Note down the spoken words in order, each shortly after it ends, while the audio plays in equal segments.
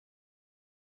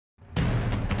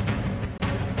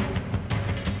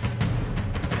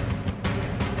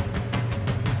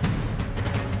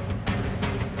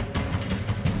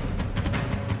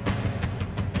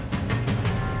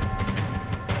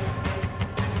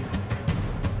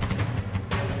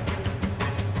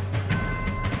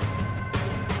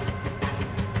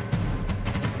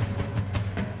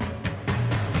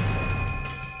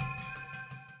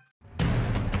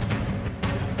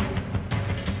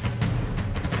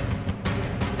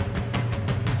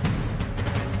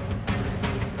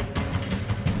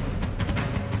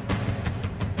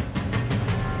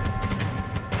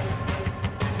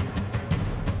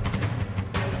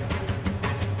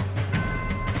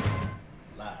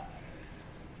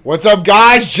What's up,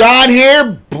 guys? John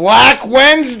here. Black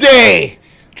Wednesday.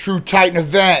 True Titan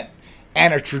event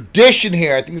and a tradition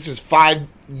here. I think this is 5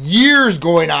 years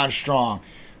going on strong.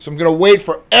 So I'm going to wait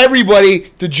for everybody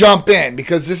to jump in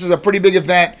because this is a pretty big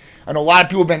event. I know a lot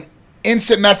of people have been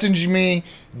instant messaging me,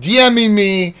 DMing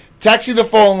me, texting the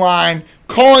phone line,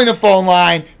 calling the phone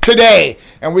line today.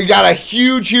 And we got a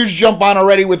huge jump on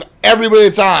already with everybody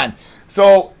that's on.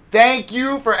 So thank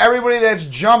you for everybody that's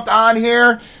jumped on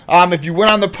here. If you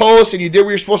went on the post and you did what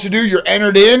you're supposed to do, you're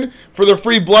entered in for the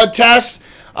free blood tests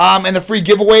and the free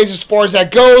giveaways as far as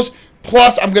that goes.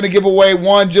 Plus, I'm going to give away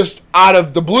one just out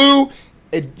of the blue.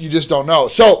 You just don't know.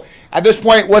 So, at this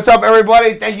point, what's up,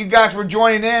 everybody? Thank you guys for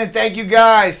joining in. Thank you,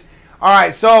 guys. All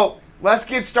right, so let's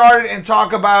get started and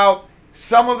talk about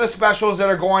some of the specials that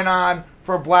are going on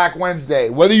for Black Wednesday,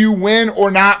 whether you win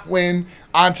or not win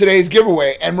on today's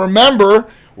giveaway. And remember,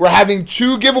 we're having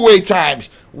 2 giveaway times.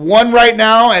 One right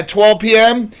now at 12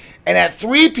 p.m. and at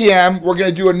 3 p.m. we're going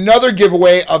to do another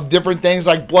giveaway of different things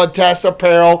like blood tests,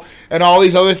 apparel, and all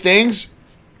these other things.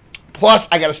 Plus,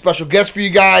 I got a special guest for you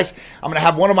guys. I'm going to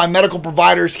have one of my medical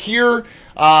providers here,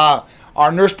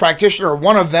 our nurse practitioner,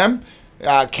 one of them,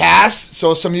 Cass.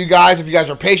 So some of you guys, if you guys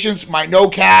are patients, might know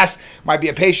Cass, might be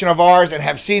a patient of ours and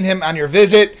have seen him on your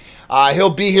visit. He'll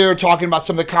be here talking about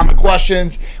some of the common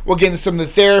questions. We'll get into some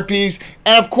of the therapies.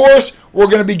 And, of course, we're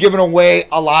going to be giving away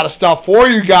a lot of stuff for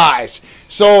you guys.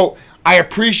 So I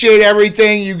appreciate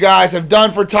everything you guys have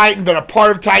done for Titan, been a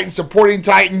part of Titan, supporting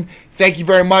Titan. Thank you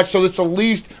very much. So this is the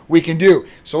least we can do.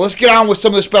 So let's get on with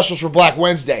some of the specials for Black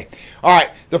Wednesday. All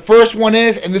right, the first one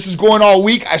is, and this is going all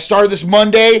week, I started this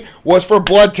Monday, was for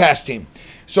blood testing.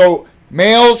 So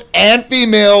males and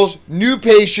females, new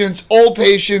patients, old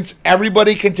patients,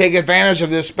 everybody can take advantage of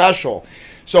this special.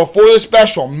 So for this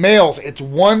special, males, it's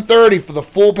 $130 for the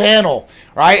full panel,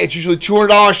 right? It's usually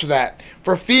 $200 for that.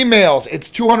 For females, it's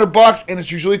 $200 and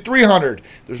it's usually $300.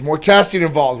 There's more testing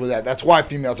involved with that. That's why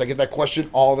females, I get that question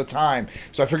all the time.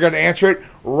 So I figured I'd answer it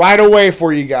right away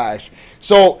for you guys.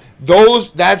 So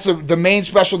that's the main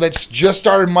special that's just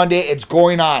started Monday. It's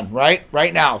going on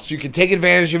right now. So you can take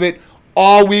advantage of it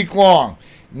all week long.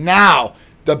 Now,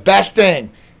 the best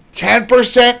thing,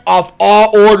 10% off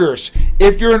all orders.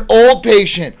 If you're an old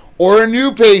patient or a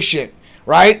new patient,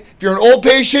 right? If you're an old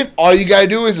patient, all you got to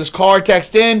do is just call or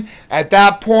text in. At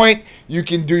that point, you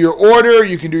can do your order,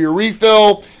 you can do your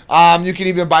refill, you can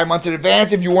even buy months in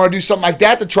advance if you want to do something like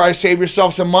that to try to save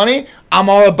yourself some money. I'm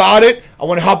all about it. I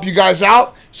want to help you guys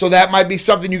out, so that might be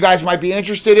something you guys might be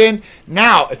interested in.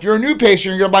 Now, if you're a new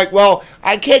patient, you're like, well,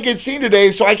 I can't get seen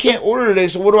today, so I can't order today,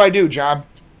 so what do I do, John?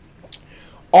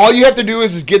 All you have to do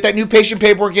is get that new patient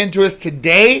paperwork into us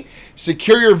today,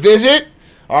 secure your visit,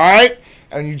 all right?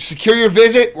 And you secure your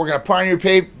visit, we're going to put on your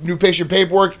new patient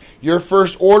paperwork. Your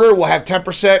first order will have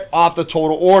 10% off the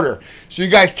total order. So you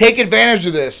guys take advantage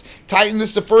of this. Titan, this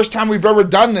is the first time we've ever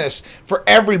done this for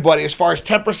everybody as far as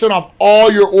 10% off all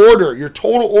your order, your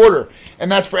total order. And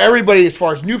that's for everybody as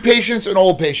far as new patients and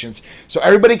old patients. So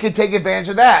everybody can take advantage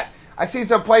of that. I've seen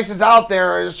some places out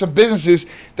there, some businesses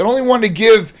that only want to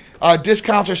give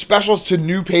discounts or specials to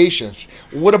new patients.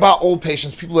 What about old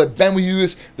patients, people that have been with you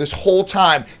this whole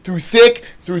time, through thick,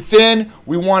 through thin?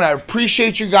 We want to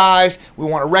appreciate you guys. We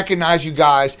want to recognize you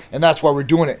guys, and that's why we're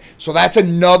doing it. So that's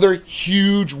another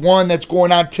huge one that's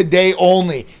going on today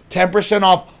only. 10%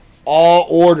 off all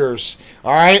orders,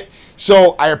 all right?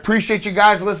 So I appreciate you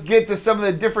guys. Let's get to some of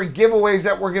the different giveaways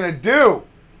that we're going to do.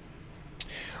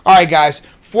 All right, guys.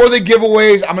 For the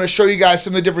giveaways, I'm going to show you guys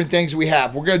some of the different things we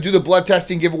have. We're going to do the blood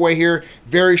testing giveaway here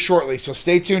very shortly, so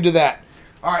stay tuned to that.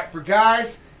 All right, for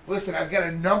guys, listen, I've got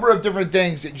a number of different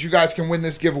things that you guys can win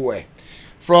this giveaway.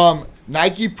 From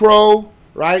Nike Pro,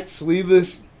 right,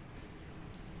 sleeveless.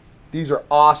 These are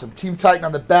awesome. Team Titan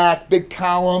on the back, big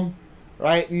column,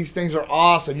 right? These things are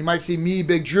awesome. You might see me,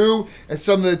 Big Drew, and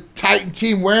some of the Titan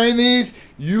team wearing these.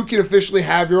 You can officially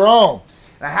have your own.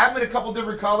 And I have them in a couple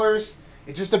different colors.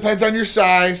 It just depends on your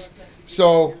size.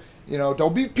 So, you know,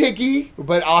 don't be picky,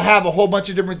 but I'll have a whole bunch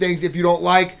of different things. If you don't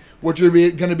like what you're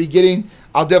going to be getting,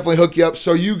 I'll definitely hook you up.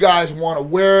 So you guys want to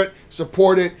wear it,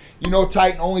 support it. You know,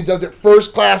 Titan only does it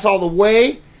first class all the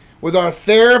way with our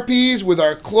therapies, with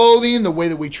our clothing, the way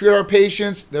that we treat our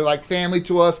patients. They're like family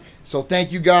to us. So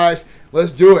thank you guys.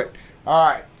 Let's do it. All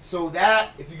right. So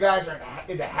that, if you guys are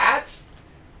into hats,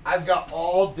 I've got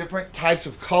all different types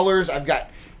of colors. I've got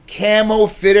camo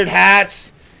fitted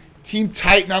hats, Team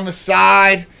Titan on the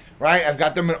side, right? I've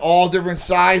got them in all different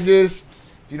sizes.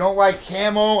 If you don't like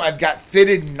camo, I've got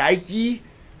fitted Nike,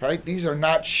 right? These are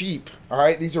not cheap, all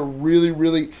right? These are really,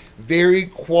 really very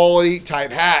quality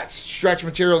type hats. Stretch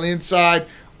material on the inside,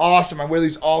 awesome. I wear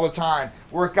these all the time.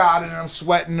 Work out in them,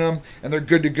 sweating them, and they're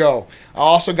good to go. I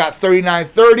also got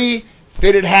 3930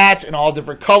 fitted hats in all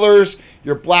different colors.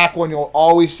 Your black one, you'll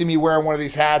always see me wearing one of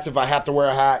these hats if I have to wear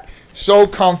a hat. So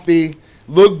comfy.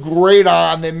 Look great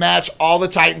on. They match all the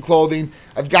Titan clothing.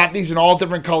 I've got these in all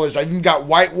different colors. I've even got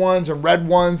white ones and red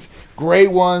ones, gray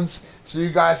ones, so you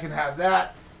guys can have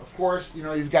that. Of course, you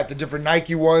know, you've got the different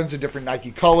Nike ones, the different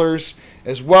Nike colors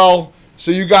as well.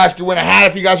 So you guys can win a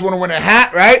hat if you guys want to win a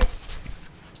hat, right?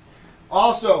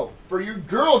 Also, for you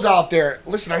girls out there,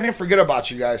 listen, I didn't forget about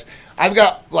you guys. I've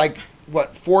got like,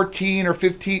 what, 14 or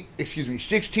 15, excuse me,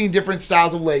 16 different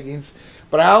styles of leggings.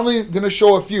 But I'm only going to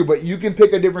show a few, but you can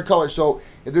pick a different color. So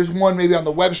if there's one maybe on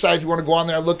the website, if you want to go on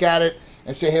there and look at it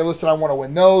and say, hey, listen, I want to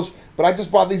win those. But I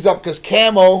just brought these up because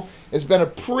camo has been a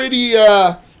pretty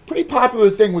popular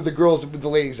thing with the girls, with the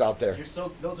ladies out there.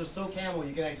 Those are so camo,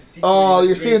 you can actually see. Oh,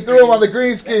 you're seeing through them on the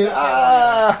green screen.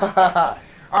 Ah.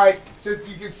 All right, since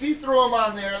you can see through them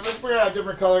on there, let's bring out a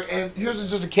different color. And here's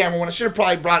just a camo one. I should have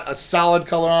probably brought a solid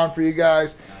color on for you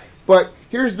guys. Nice. But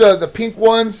here's the pink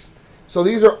ones. So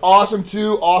these are awesome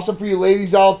too. Awesome for you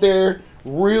ladies out there.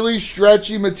 Really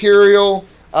stretchy material.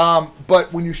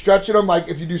 But when you stretch them, like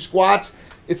if you do squats,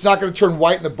 it's not going to turn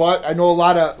white in the butt. I know a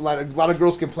lot of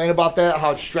girls complain about that,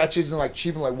 how it stretches and like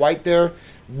cheap and like white there.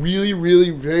 Really, really,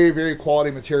 very, very quality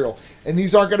material. And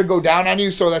these aren't going to go down on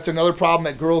you, so that's another problem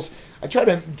that girls. I try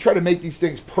to make these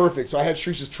things perfect. So I had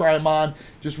Shreesh just try them on,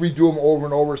 just redo them over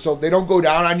and over, so they don't go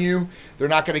down on you. They're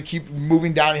not going to keep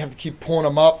moving down. You have to keep pulling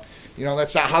them up. You know,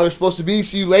 that's not how they're supposed to be.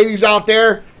 So you ladies out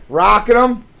there, rocking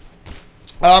them.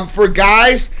 For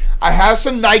guys, I have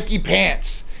some Nike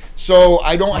pants. So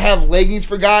I don't have leggings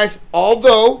for guys,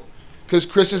 although, because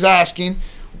Chris is asking,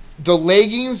 the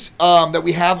leggings that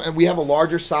we have, and we have a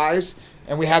larger size,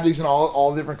 and we have these in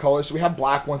all different colors. So we have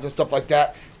black ones and stuff like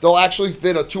that. They'll actually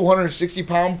fit a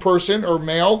 260-pound person or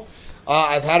male.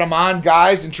 I've had them on,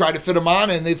 guys, and tried to fit them on,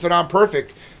 and they fit on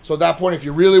perfect. So at that point, if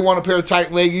you really want a pair of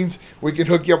tight leggings, we can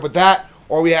hook you up with that.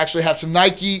 Or we actually have some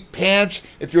Nike pants,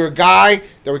 if you're a guy,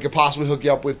 that we could possibly hook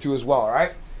you up with too as well, all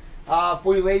right?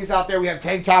 For you ladies out there, we have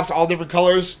tank tops, all different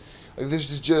colors. Like this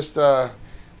is just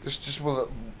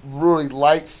with really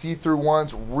light see-through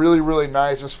ones. Really, really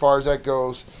nice as far as that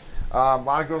goes. A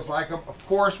lot of girls like them. Of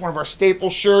course, one of our staple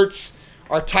shirts,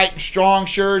 our Titan Strong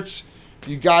shirts.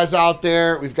 You guys out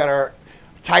there, we've got our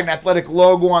Titan Athletic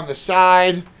logo on the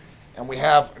side, and we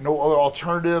have no other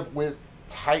alternative with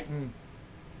Titan,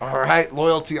 all right,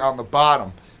 loyalty on the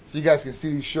bottom. So you guys can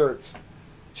see these shirts.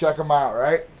 Check them out,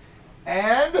 right?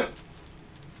 And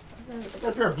I've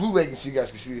got a pair of blue leggings so you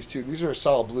guys can see these too. These are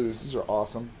solid blues. These are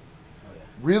awesome. Oh, yeah.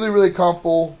 Really, really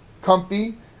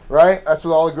comfy, right? That's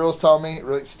what all the girls tell me.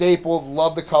 Really staple,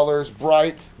 love the colors,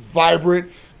 bright,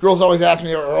 vibrant. Girls always ask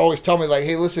me or always tell me, like,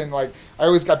 hey, listen, like, I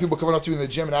always got people coming up to me in the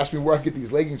gym and ask me where I get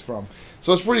these leggings from.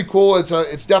 So it's pretty cool.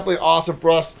 It's definitely awesome for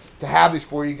us to have these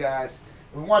for you guys.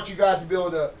 We want you guys to be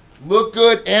able to look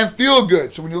good and feel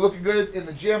good. So when you're looking good in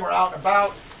the gym or out and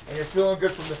about and you're feeling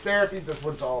good from the therapies, that's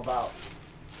what it's all about.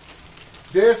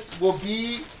 This will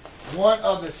be one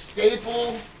of the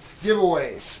staple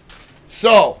giveaways.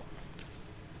 So,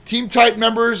 Team Titan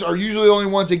members are usually the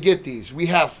only ones that get these. We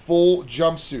have full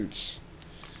jumpsuits.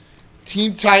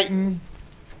 Team Titan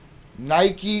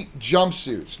Nike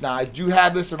jumpsuits. Now, I do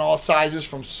have this in all sizes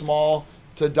from small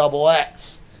to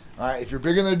XXL. All right, if you're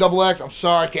bigger than a XXL, I'm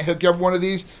sorry, I can't hook you up with one of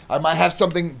these. I might have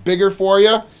something bigger for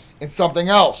you and something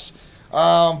else.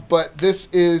 But this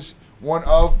is one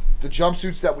of the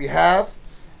jumpsuits that we have.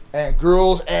 And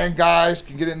girls and guys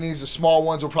can get in these. The small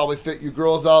ones will probably fit you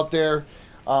girls out there.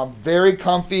 Very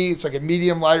comfy. It's like a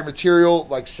medium lighter material,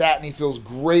 like satiny, feels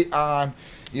great on.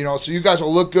 You know, so you guys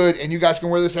will look good, and you guys can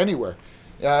wear this anywhere.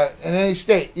 In any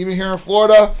state, even here in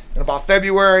Florida, in about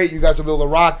February, you guys will be able to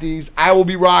rock these. I will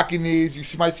be rocking these.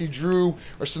 You might see Drew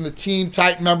or some of the Team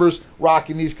Titan members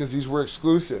rocking these because these were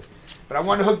exclusive. But I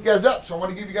wanted to hook you guys up, so I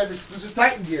want to give you guys exclusive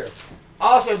Titan gear.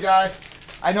 Also, guys,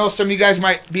 I know some of you guys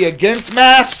might be against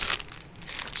masks.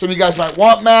 Some of you guys might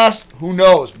want masks. Who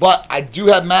knows? But I do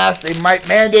have masks. They might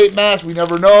mandate masks. We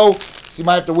never know. So you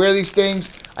might have to wear these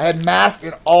things. I had masks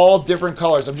in all different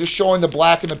colors. I'm just showing the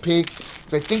black and the pink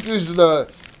because I think these are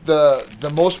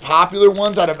the most popular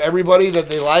ones out of everybody that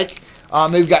they like.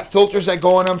 They've got filters that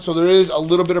go in them, so there is a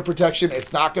little bit of protection.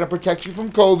 It's not going to protect you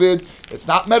from COVID. It's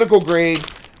not medical grade,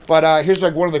 but here's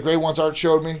like one of the gray ones Art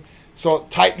showed me. So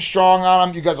Titan Strong on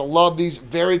them. You guys will love these.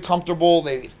 Very comfortable.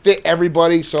 They fit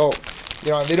everybody, so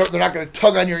you know they're not going to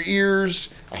tug on your ears.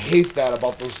 I hate that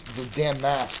about those damn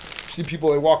masks. See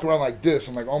people, they walk around like this.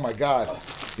 I'm like, oh my god,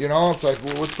 you know, it's like,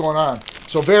 well, what's going on?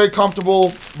 So very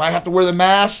comfortable. Might have to wear the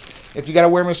mask if you got to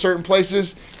wear them in certain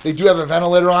places. They do have a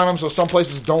ventilator on them, so some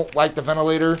places don't like the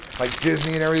ventilator, like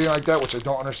Disney and everything like that, which I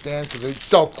don't understand because they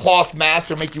sell cloth masks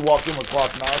or make you walk in with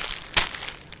cloth masks.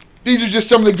 These are just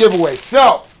some of the giveaways.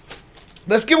 So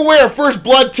let's give away our first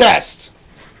blood test.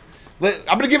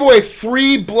 I'm going to give away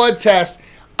 3 blood tests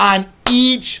on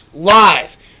each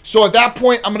live. So at that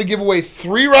point, I'm going to give away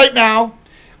 3 right now.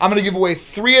 I'm going to give away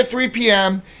 3 at 3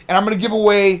 p.m. And I'm going to give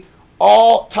away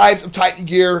all types of Titan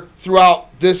gear throughout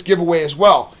this giveaway as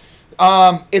well.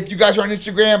 If you guys are on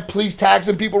Instagram, please tag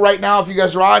some people right now if you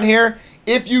guys are on here.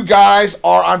 If you guys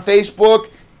are on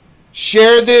Facebook,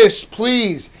 share this,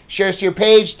 please. Share this to your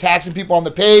page, tag some people on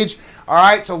the page. All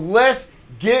right, so let's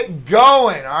get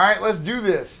going. All right, let's do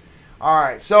this. All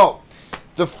right, so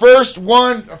the first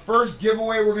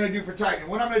giveaway we're going to do for Titan.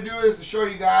 What I'm going to do is to show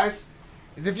you guys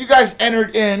is if you guys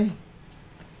entered in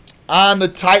on the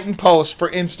Titan post for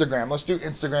Instagram. Let's do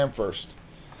Instagram first.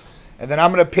 And then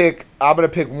I'm going to pick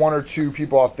 1 or 2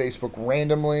 people off Facebook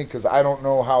randomly because I don't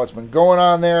know how it's been going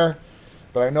on there,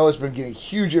 but I know it's been getting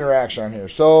huge interaction on here.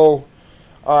 So,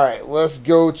 all right, let's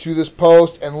go to this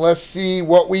post and let's see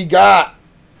what we got.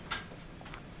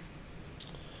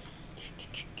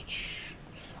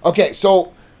 Okay,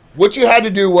 so what you had to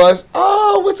do was,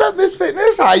 oh, what's up, Miss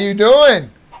Fitness? How you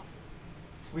doing?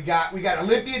 We got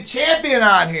Olympian champion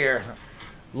on here.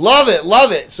 Love it,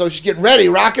 love it. So she's getting ready,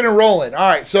 rocking and rolling. All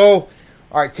right, so,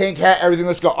 all right, tank hat, everything,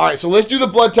 let's go. All right, so let's do the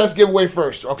blood test giveaway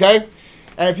first, okay?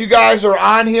 And if you guys are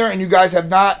on here and you guys have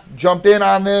not jumped in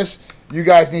on this, you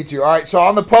guys need to. All right, so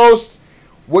on the post,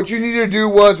 what you need to do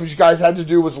was, what you guys had to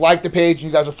do was like the page, and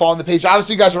you guys are following the page.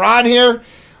 Obviously, you guys are on here.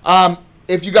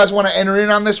 If you guys want to enter in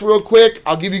on this real quick,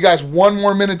 I'll give you guys 1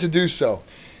 more minute to do so.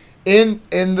 In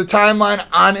the timeline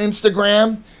on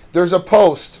Instagram, there's a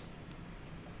post.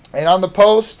 And on the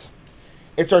post,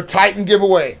 it's our Titan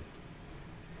giveaway.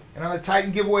 And on the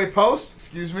Titan giveaway post,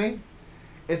 excuse me,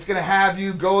 it's going to have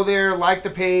you go there, like the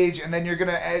page, and then you're going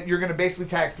to basically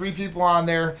tag 3 people on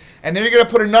there, and then you're going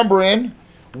to put a number in,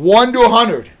 1 to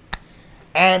 100.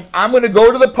 And I'm going to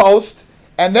go to the post,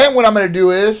 and then what I'm going to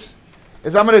do is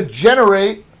I'm going to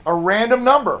generate a random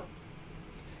number.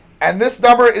 And this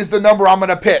number is the number I'm going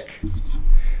to pick.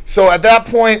 So at that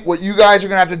point, what you guys are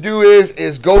going to have to do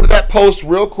is go to that post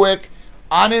real quick.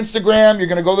 On Instagram, you're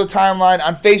going to go to the timeline.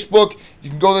 On Facebook, you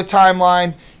can go to the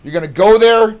timeline. You're going to go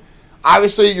there.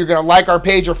 Obviously, you're going to like our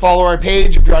page or follow our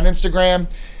page if you're on Instagram.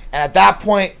 And at that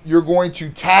point, you're going to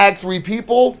tag 3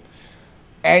 people,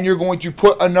 and you're going to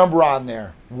put a number on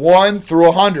there, 1 through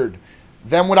 100.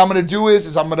 Then what I'm going to do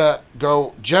is I'm going to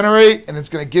go generate, and it's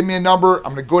going to give me a number.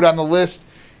 I'm going to go down the list,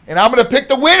 and I'm going to pick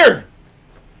the winner.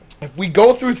 If we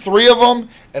go through 3 of them,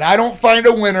 and I don't find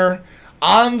a winner,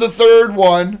 on the 3rd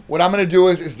one, what I'm going to do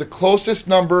is the closest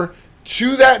number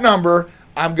to that number,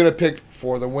 I'm going to pick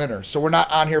for the winner. So we're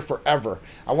not on here forever.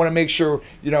 I want to make sure,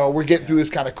 we're getting through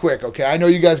this kind of quick, okay? I know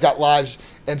you guys got lives,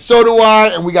 and so do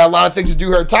I, and we got a lot of things to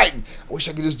do here at Titan. I wish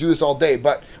I could just do this all day,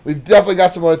 but we've definitely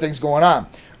got some other things going on.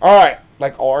 All right,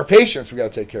 like all our patients we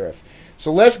got to take care of.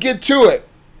 So let's get to it.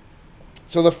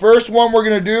 So the first one we're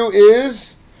going to do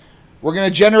is we're going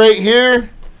to generate here.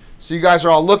 So you guys are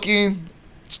all looking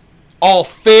all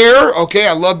fair. Okay,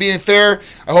 I love being fair.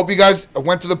 I hope you guys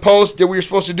went to the post, did what you're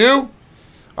supposed to do.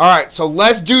 All right, so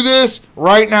let's do this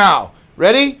right now.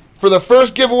 Ready? For the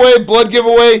first giveaway, blood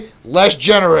giveaway, let's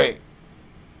generate.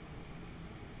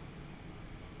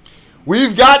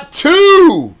 We've got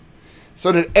 2.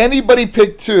 So did anybody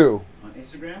pick 2? On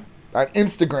Instagram? On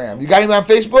Instagram. You got anything on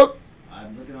Facebook?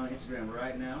 I'm looking on Instagram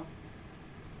right now.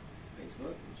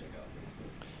 Facebook? Check out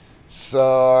Facebook.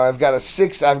 So I've got a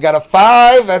 6. I've got a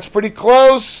 5. That's pretty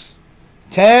close.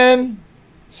 10,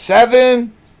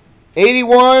 7,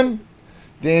 81.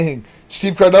 Dang.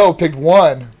 Steve Cardello picked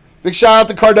 1. Big shout out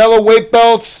to Cardello weight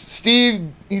belts.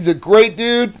 Steve, he's a great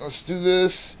dude. Let's do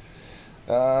this.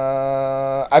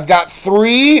 I've got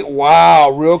 3. Wow,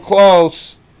 real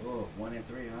close. Oh, 1 and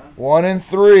 3, huh? 1 and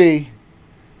 3.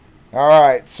 All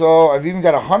right, so I've even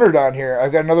got 100 on here.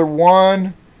 I've got another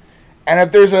 1, and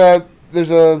if there's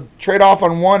a trade-off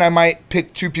on 1, I might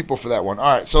pick 2 people for that one.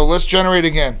 All right, so let's generate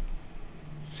again.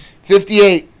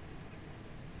 58.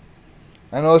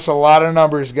 I know it's a lot of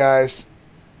numbers, guys.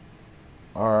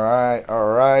 All right.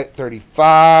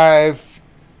 35,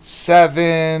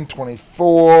 7,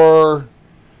 24.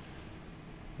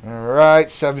 All right,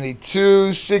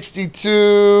 72,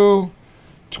 62,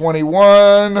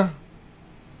 21.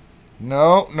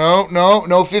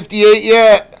 No 58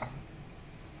 yet.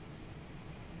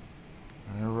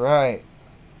 All right.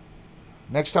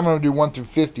 Next time I'm going to do 1 through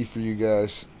 50 for you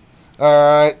guys. All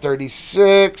right,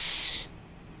 36.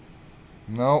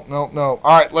 No, no, no.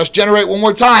 All right, let's generate one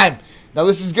more time. Now,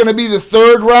 this is going to be the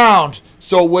third round.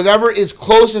 So, whatever is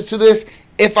closest to this,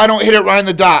 if I don't hit it right on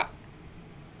the dot.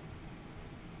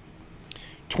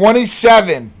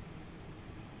 27.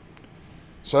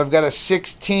 So, I've got a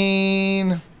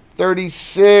 16,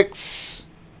 36.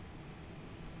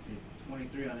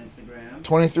 23 on Instagram.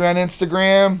 23 on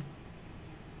Instagram.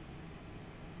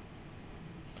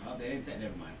 Oh, they didn't tag.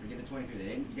 Never mind. Forget the 23. They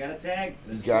didn't. You got a tag.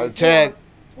 You got a tag.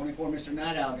 24, Mr.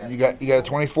 Night Owl. You got a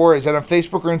 24. Is that on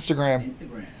Facebook or Instagram?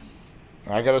 Instagram.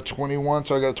 I got a 21,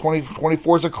 so I got a 20.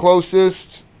 24 is the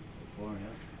closest. 24, yeah.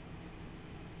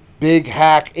 Big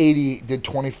Hack 80 did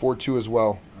 24 too as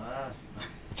well.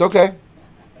 It's okay.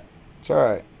 It's all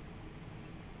right.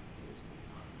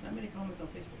 Not many comments on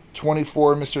Facebook.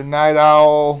 24, Mr. Night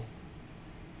Owl.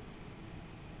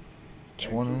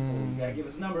 20. You gotta give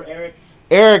us a number, Eric.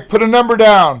 Eric, put a number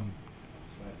down.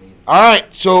 All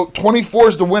right, so 24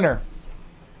 is the winner.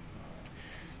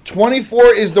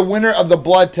 24 is the winner of the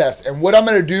blood test. And what I'm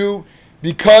going to do,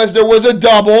 because there was a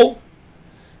double,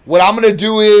 what I'm going to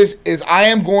do is I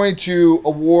am going to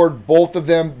award both of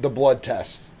them the blood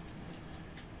test.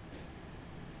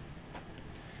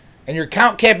 And your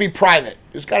account can't be private.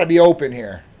 It's got to be open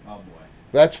here. Oh, boy.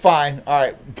 That's fine. All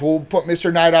right, we'll put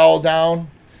Mr. Night Owl down.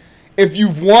 If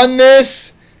you've won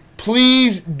this,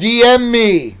 please DM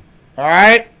me. All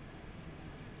right?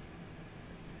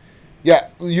 Yeah,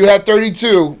 you had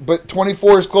 32, but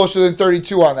 24 is closer than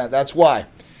 32 on that. That's why.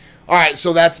 All right,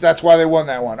 so that's why they won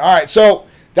that one. All right, so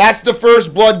that's the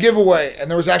first blood giveaway. And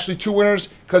there was actually two winners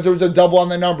because there was a double on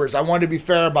the numbers. I wanted to be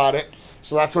fair about it,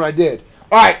 so that's what I did.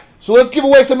 All right, so let's give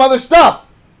away some other stuff.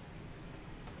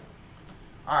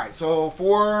 All right, so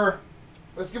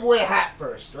let's give away a hat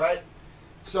first, right?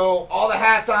 So all the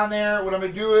hats on there, what I'm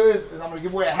going to do is I'm going to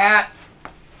give away a hat.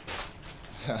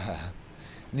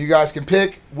 You guys can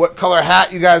pick what color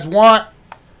hat you guys want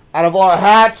out of all our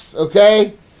hats,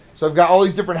 okay? So I've got all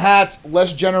these different hats.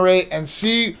 Let's generate and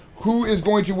see who is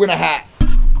going to win a hat.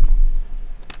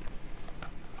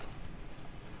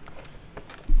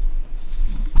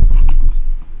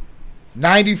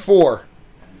 $94.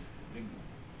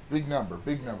 Big number,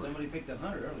 big number. Somebody picked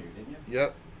 100 earlier, didn't you?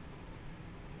 Yep.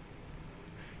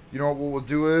 You know what we'll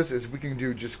do is we can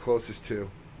do just closest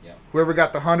to. Yeah. Whoever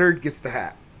got the 100 gets the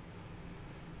hat.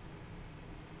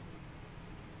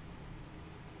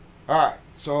 All right,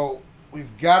 so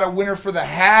we've got a winner for the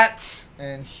hat,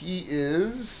 and he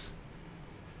is...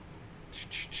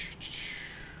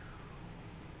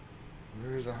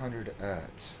 Where's 100 at?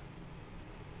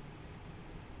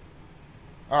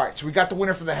 All right, so we got the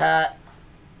winner for the hat.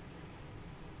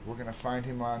 We're going to find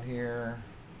him on here.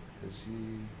 Is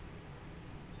he...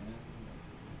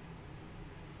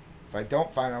 If I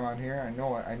don't find him on here,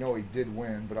 I know he did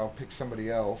win, but I'll pick somebody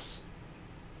else.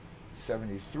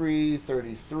 73,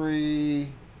 33.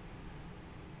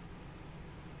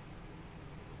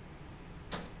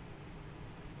 All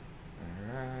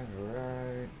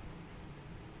right.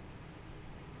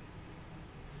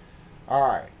 All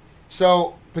right.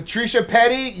 So, Patricia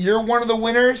Petty, you're one of the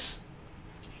winners.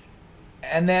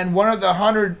 And then one of the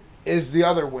 100 is the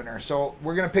other winner. So,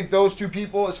 we're going to pick those two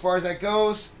people as far as that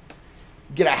goes.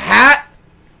 Get a hat.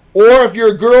 Or if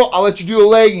you're a girl, I'll let you do the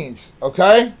leggings.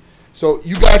 Okay? So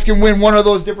you guys can win one of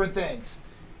those different things.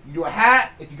 You do a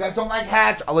hat. If you guys don't like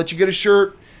hats, I'll let you get a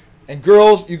shirt. And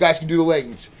girls, you guys can do the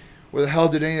leggings. Where the hell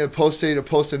did any of the posts say to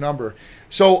post a number?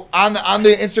 So on the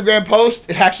Instagram post,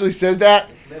 it actually says that.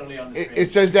 It's literally on the screen.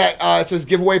 It says that. It says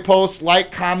giveaway post,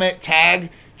 like, comment, tag,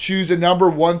 choose a number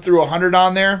 1 through 100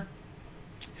 on there.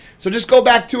 So just go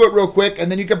back to it real quick,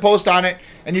 and then you can post on it,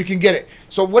 and you can get it.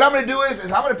 So what I'm going to do is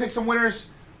I'm going to pick some winners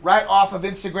right off of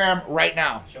Instagram right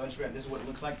now. Show Instagram. This is what it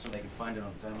looks like so they can find it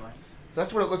on the timeline. So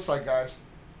that's what it looks like, guys.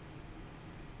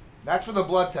 That's for the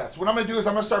blood test. What I'm going to do is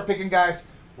I'm going to start picking guys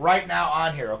right now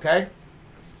on here, okay?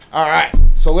 All right.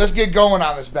 So let's get going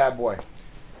on this bad boy.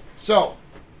 So.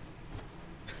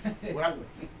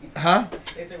 Huh?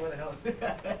 They say, where the hell?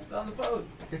 It's on the post.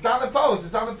 It's on the post.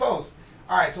 It's on the post.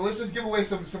 All right. So let's just give away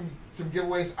some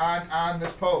giveaways on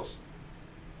this post.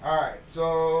 All right,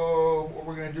 so what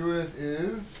we're going to do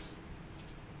is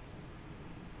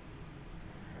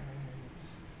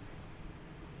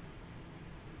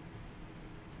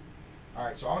all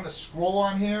right, so I'm going to scroll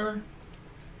on here,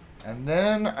 and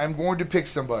then I'm going to pick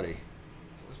somebody. So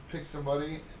let's pick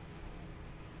somebody.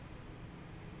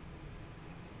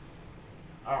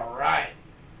 All right.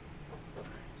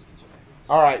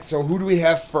 All right, so who do we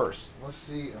have first? Let's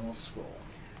see, and we'll scroll.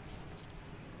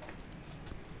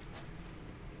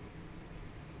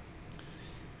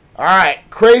 All right,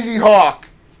 Crazy Hawk.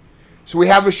 So we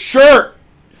have a shirt.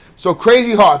 So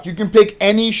Crazy Hawk, you can pick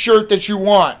any shirt that you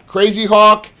want. Crazy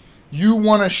Hawk, you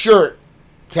want a shirt.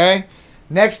 Okay?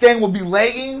 Next thing will be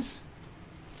leggings.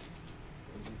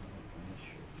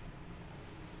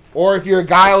 Or if you're a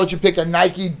guy, I'll let you pick a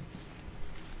Nike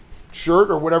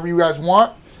shirt or whatever you guys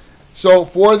want. So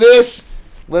for this,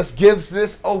 let's give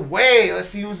this away. Let's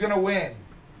see who's going to win.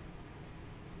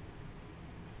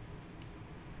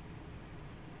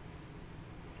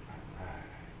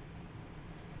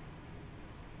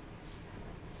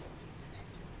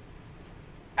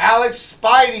 Alex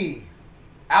Spidey.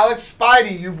 Alex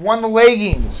Spidey, you've won the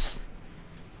leggings.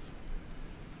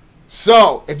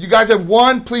 So, if you guys have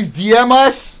won, please DM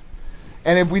us.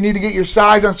 And if we need to get your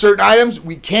size on certain items,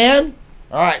 we can.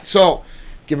 All right, so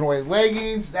giving away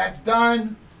leggings, that's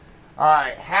done. All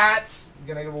right, hats, I'm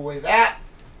going to give away that.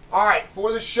 All right,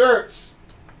 for the shirts.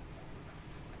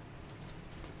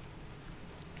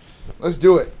 Let's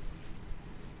do it.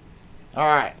 All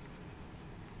right.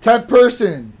 10th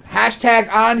person,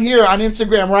 hashtag on here on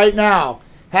Instagram right now.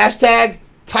 Hashtag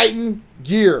Titan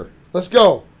Gear. Let's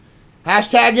go.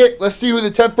 Hashtag it. Let's see who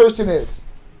the 10th person is.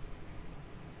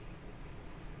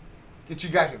 Get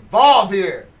you guys involved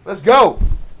here. Let's go.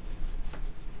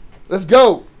 Let's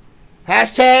go.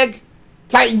 Hashtag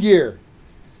Titan Gear.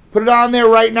 Put it on there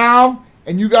right now,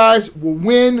 and you guys will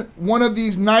win one of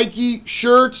these Nike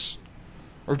shirts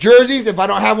or jerseys. If I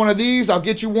don't have one of these, I'll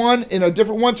get you one in a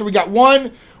different one. So we got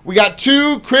one. We got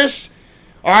two. Chris.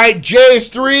 All right. Jay is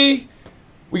 3.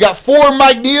 We got 4.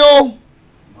 Mike Neal.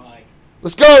 Mike.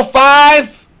 Let's go.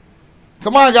 5.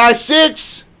 Come on, guys.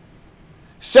 6.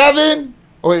 7.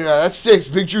 Oh, wait. That's 6.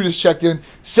 Big Drew just checked in.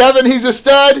 7. He's a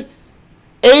stud.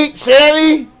 8.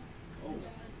 Sammy.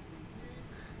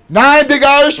 9. Big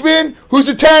Irishman. Who's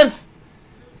the 10th?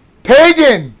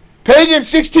 Pagan. Pagan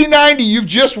 1690. You've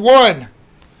just won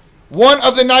one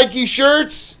of the Nike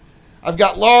shirts. I've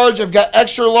got large. I've got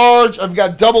extra large. I've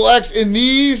got double X in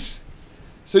these.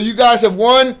 So you guys have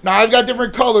won. Now I've got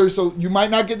different colors, so you might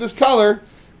not get this color,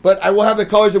 but I will have the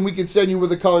colors, and we can send you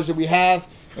with the colors that we have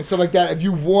and stuff like that if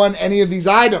you won any of these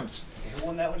items. Who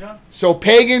won that one, John? So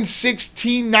Pagan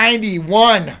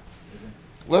 1691.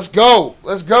 Let's go.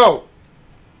 Let's go.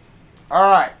 All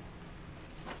right.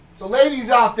 So ladies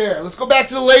out there, let's go back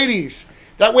to the ladies.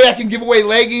 That way I can give away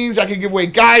leggings. I can give away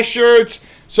guy shirts.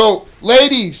 So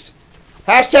ladies,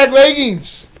 hashtag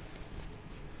leggings.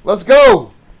 Let's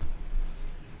go.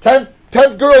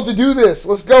 10th girl to do this.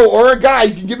 Let's go. Or a guy.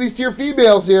 You can give these to your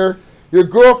females here. Your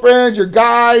girlfriends, your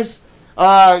guys,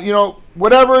 you know,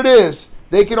 whatever it is.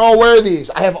 They can all wear these.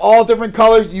 I have all different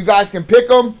colors. You guys can pick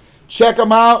them. Check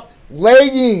them out.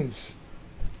 Leggings.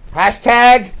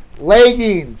 Hashtag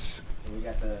leggings. So we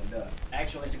got the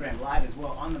actual Instagram live as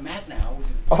well on the map now, which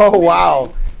is Oh,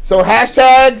 wow. So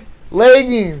hashtag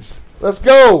leggings. Let's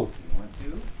go. 1,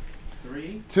 2,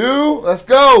 3, 2. Let's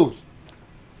go.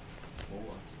 4,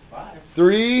 5,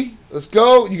 3. Let's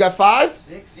go. You got 5?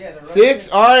 6. Yeah, they're right 6.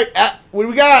 there. All right. What do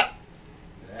we got?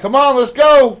 Come on. Let's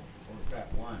go.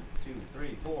 1, 2,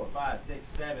 3, 4, 5, 6,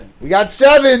 7. We got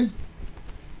 7.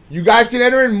 You guys can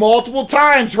enter in multiple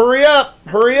times. Hurry up.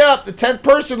 Hurry up. The 10th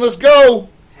person. Let's go.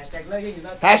 Hashtag leggings,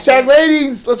 not Hashtag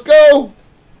leggings. Let's go.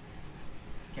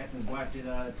 Captain's wife did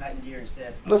Titan Gear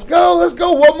instead. Let's go. Let's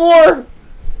go. One more. 5, 6,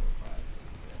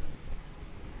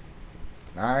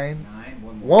 7, 9. 9.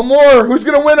 One more. One more. Who's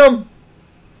going to win them?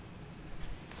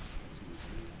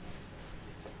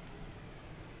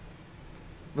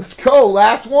 Let's go.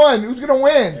 Last one. Who's going to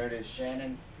win? There it is,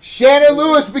 Shannon. Shannon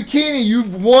Lewis Bikini.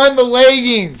 You've won the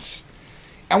leggings.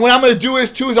 And what I'm going to do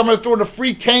is, too, is I'm going to throw in a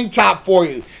free tank top for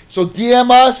you. So DM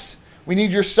us. We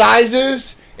need your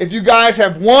sizes. If you guys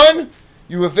have won,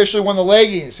 you officially won the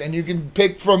leggings. And you can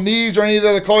pick from these or any of the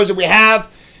other colors that we have.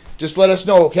 Just let us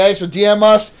know, okay? So DM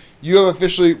us. You have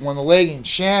officially won the leggings.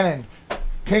 Shannon,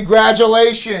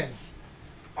 congratulations.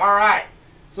 All right.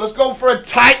 So let's go for a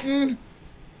Titan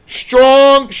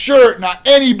strong shirt. Now,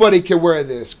 anybody can wear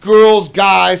this. Girls,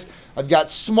 guys. I've got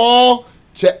small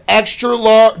to extra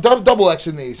large, double X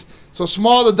in these. So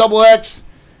small to double X.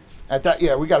 At that,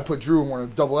 yeah, we got to put Drew in one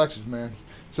of double X's, man.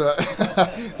 So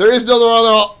there is no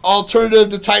other alternative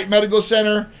to Titan Medical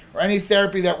Center or any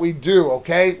therapy that we do,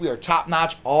 okay? We are top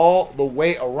notch all the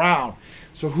way around.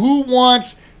 So who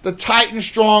wants the Titan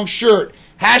Strong shirt?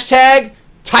 Hashtag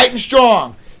Titan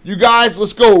Strong. You guys,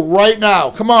 let's go right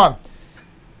now. Come on.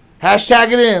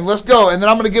 Hashtag it in. Let's go. And then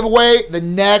I'm going to give away the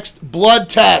next blood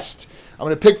test. I'm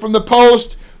going to pick from the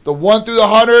post, the 1 through the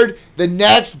 100. The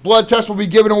next blood test will be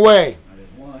given away.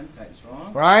 There's 1, Titan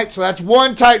Strong. Right? So that's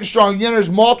 1 Titan Strong. You can enter as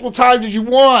multiple times as you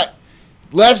want.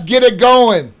 Let's get it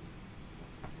going.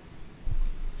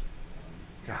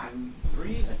 2,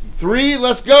 3. That's 3,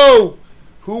 let's go.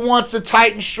 Who wants the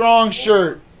Titan Strong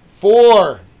shirt?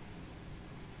 4.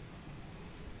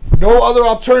 No other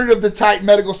alternative to Titan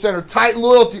Medical Center. Titan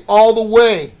loyalty all the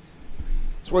way.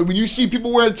 That's why when you see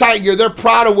people wearing Titan gear, they're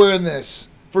proud of wearing this.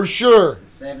 For sure.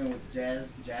 7 with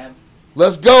jab.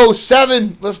 Let's go.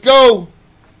 7. Let's go.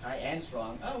 Tight and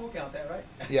strong. Oh, we'll count that, right?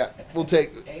 Yeah, we'll take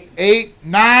 8,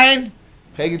 9.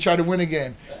 Pagan tried to win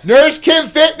again. Nurse Kim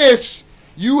Fitness,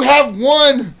 you have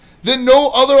won the no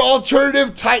other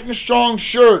alternative Titan Strong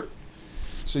shirt.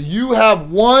 So you have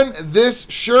won this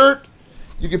shirt.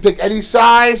 You can pick any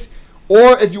size,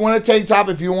 or if you want a tank top,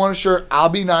 if you want a shirt, I'll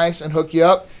be nice and hook you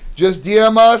up. Just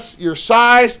DM us your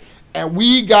size, and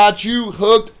we got you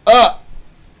hooked up.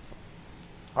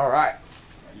 All right.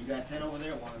 You got 10 over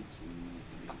there. 1, 2,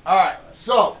 3. All right.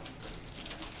 So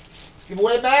let's give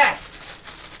away a mask.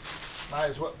 Might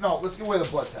as well. No, let's give away the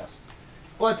blood test.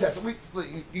 Blood test.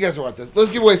 You guys want this?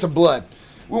 Let's give away some blood.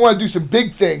 We want to do some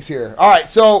big things here. All right.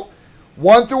 So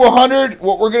 1 through 100.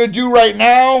 What we're gonna do right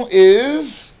now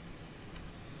is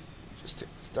just take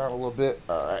this down a little bit.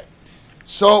 All right.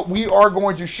 So we are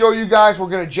going to show you guys. We're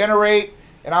gonna generate,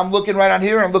 and I'm looking right on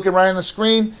here. I'm looking right on the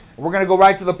screen. We're gonna go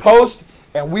right to the post,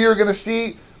 and we are gonna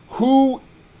see who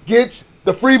gets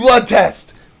the free blood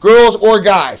test, girls or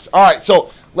guys. All right.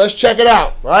 So let's check it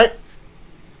out. Right.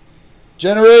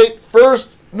 Generate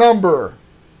first number.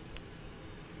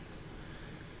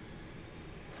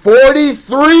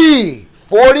 43.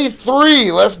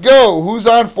 43. Let's go. Who's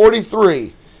on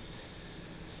 43?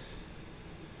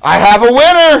 I have a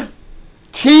winner.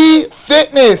 T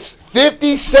Fitness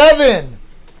 57.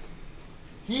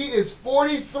 He is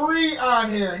 43 on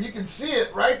here, and you can see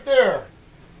it right there.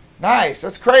 Nice.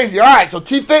 That's crazy. All right. So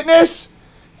T Fitness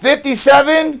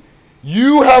 57.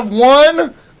 You have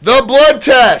won the blood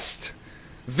test.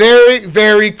 Very,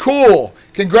 very cool.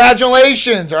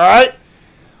 Congratulations, all right?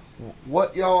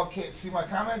 What, y'all can't see my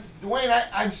comments? Dwayne,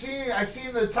 I've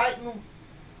seen the Titan.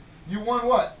 You won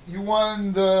what? You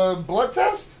won the blood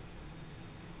test?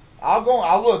 I'll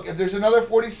look. If there's another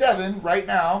 47 right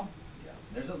now.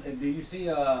 Yeah. Do you see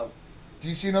Do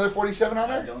you see another 47 on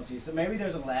there? I don't see. So maybe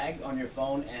there's a lag on your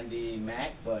phone and the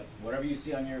Mac, but whatever you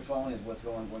see on your phone is what's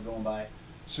going by.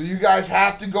 So you guys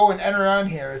have to go and enter on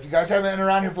here. If you guys haven't entered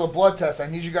on here for the blood test, I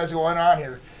need you guys to go on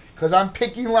here. Because I'm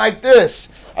picking like this.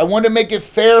 I want to make it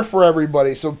fair for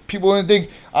everybody. So people didn't think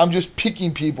I'm just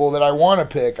picking people that I want to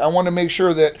pick. I want to make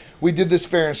sure that we did this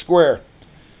fair and square.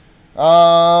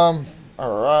 All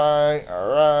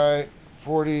right.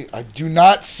 40. I do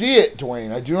not see it,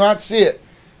 Dwayne. I do not see it.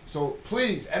 So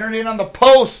please, enter it in on the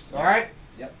post. All right?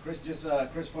 Yep.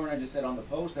 Chris Forner just said on the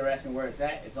post. They're asking where it's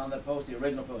at. It's on the post, the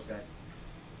original post, guys.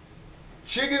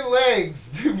 Chicken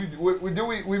legs.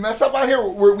 We mess up on here?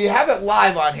 We have it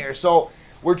live on here, so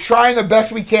we're trying the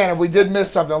best we can. If we did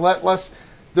miss something,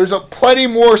 there's plenty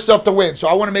more stuff to win. So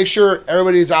I want to make sure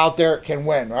everybody's out there can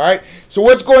win. All right. So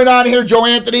what's going on here, Joe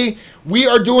Anthony? We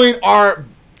are doing our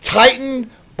Titan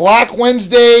Black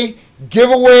Wednesday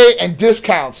giveaway and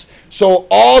discounts. So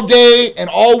all day and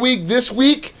all week this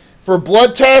week for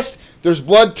blood tests, there's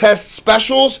blood test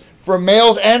specials for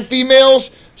males and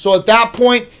females. So at that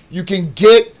point, you can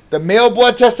get the male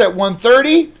blood test at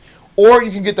 $130, or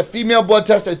you can get the female blood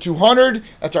test at $200.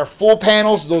 That's our full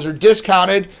panels. Those are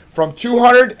discounted from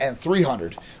 $200 and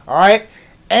 $300. All right.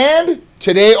 And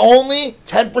today only,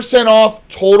 10% off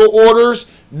total orders,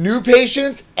 new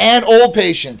patients and old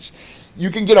patients. You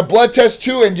can get a blood test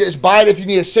too and just buy it if you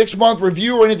need a 6-month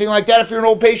review or anything like that if you're an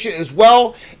old patient as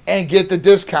well, and get the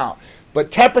discount.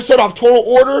 But 10% off total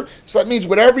order, so that means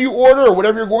whatever you order or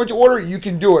whatever you're going to order, you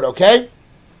can do it, okay?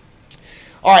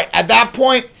 All right, at that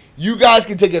point, you guys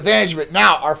can take advantage of it.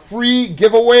 Now, our free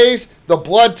giveaways, the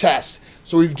blood test.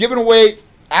 So we've given away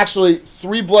actually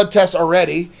 3 blood tests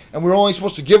already, and we were only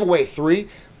supposed to give away 3.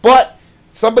 But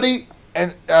somebody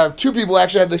and 2 people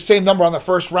actually had the same number on the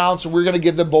first round, so we're going to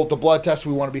give them both the blood tests.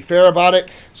 We want to be fair about it.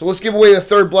 So let's give away the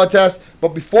 3rd blood test. But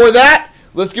before that,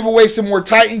 let's give away some more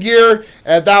Titan gear.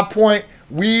 And at that point,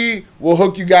 we will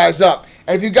hook you guys up.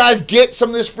 And if you guys get some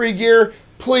of this free gear,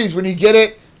 please, when you get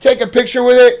it, take a picture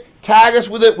with it, tag us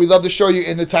with it. We'd love to show you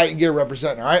in the Titan gear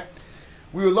representing, all right?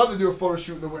 We would love to do a photo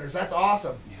shoot with the winners. That's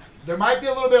awesome. Yeah. There might be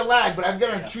a little bit of lag, but I've got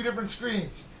it on 2 different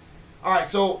screens. All right,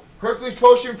 so Hercules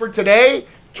Potion for today,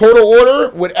 total order,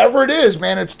 whatever it is,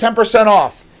 man, it's 10%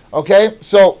 off, okay?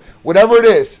 So whatever it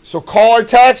is. So call or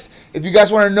text if you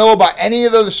guys want to know about any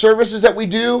of the services that we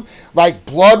do, like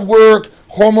blood work,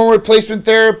 hormone replacement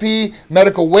therapy,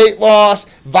 medical weight loss,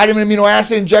 vitamin amino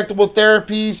acid injectable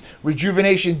therapies,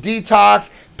 rejuvenation detox,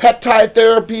 peptide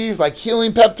therapies like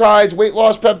healing peptides, weight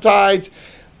loss peptides,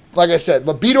 like I said,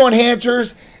 libido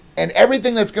enhancers, and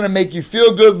everything that's going to make you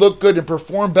feel good, look good, and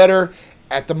perform better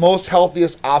at the most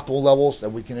healthiest optimal levels that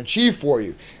we can achieve for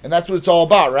you. And that's what it's all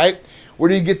about, right? Where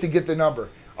do you get the number?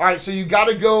 All right, so you got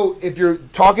to go, if you're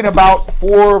talking about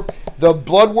for the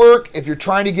blood work, if you're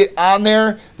trying to get on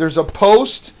there, there's a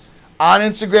post on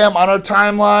Instagram on our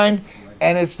timeline,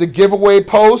 and it's the giveaway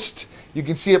post. You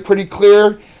can see it pretty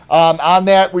clear. On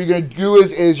that, what you're going to do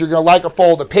is you're going to like or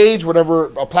follow the page, whatever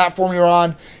platform you're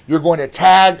on. You're going to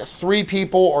tag 3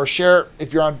 people or share it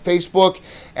if you're on Facebook.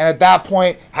 And at that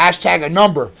point, hashtag a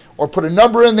number or put a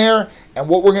number in there. And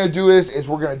what we're going to do is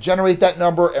we're going to generate that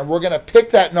number, and we're going to pick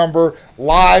that number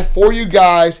live for you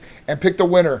guys and pick the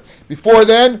winner. Before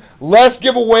then, let's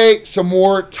give away some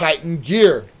more Titan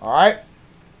gear. All right?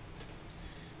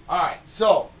 All right,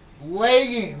 so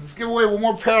leggings. Let's give away one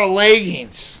more pair of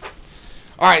leggings.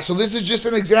 All right, so this is just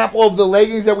an example of the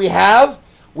leggings that we have.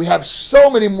 We have so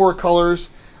many more colors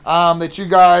that you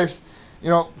guys,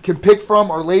 can pick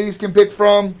from, or ladies can pick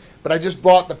from. But I just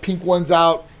brought the pink ones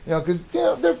out, because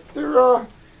they're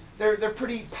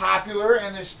pretty popular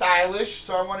and they're stylish.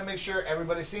 So I want to make sure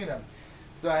everybody's seen them.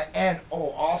 So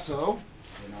also, all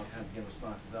kinds of good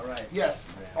responses. All right.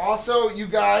 Yes. Also, you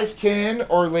guys can,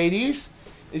 or ladies,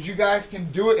 you guys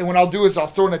can do it. And what I'll do is I'll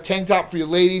throw in a tank top for you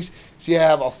ladies, so you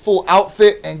have a full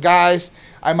outfit. And guys,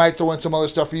 I might throw in some other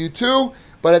stuff for you too.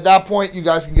 But at that point, you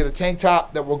guys can get a tank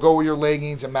top that will go with your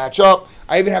leggings and match up.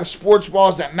 I even have sports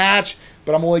bras that match,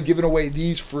 but I'm only giving away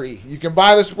these free. You can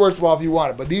buy the sports bra if you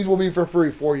want it, but these will be for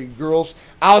free for you girls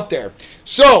out there.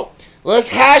 So let's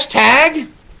hashtag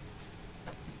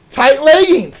tight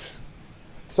leggings.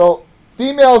 So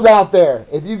females out there,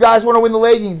 if you guys want to win the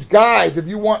leggings, guys, if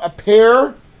you want a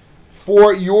pair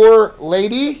for your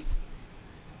lady,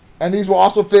 and these will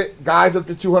also fit guys up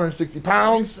to 260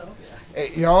 pounds. So,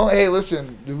 hey,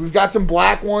 listen, we've got some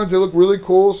black ones. They look really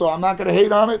cool, so I'm not going to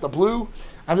hate on it. The blue,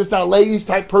 I'm just not a leggings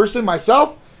type person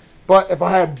myself, but if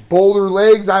I had bolder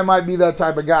legs, I might be that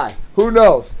type of guy. Who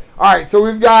knows? All right, so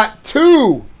we've got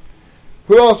 2.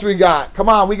 Who else we got? Come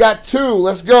on, we got 2.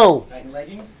 Let's go. Titan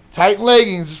leggings? Titan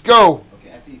leggings. Let's go.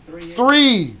 Okay, I see 3 here.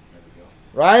 3. There we go.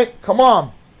 Right? Come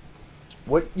on.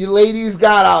 What you ladies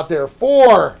got out there?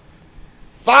 4.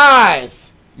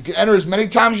 5. You can enter as many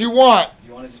times as you want.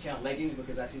 You want to just count leggings,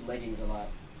 because I see leggings a lot.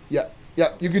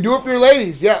 Yep. You can do it for your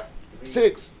ladies. Yep.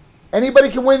 6. Anybody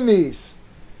can win these.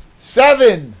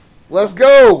 7. Let's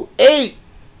go. 8.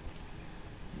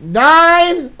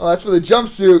 9. Oh, that's for the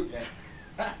jumpsuit.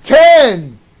 Yeah.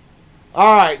 10.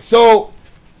 All right. So,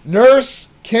 Nurse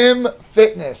Kim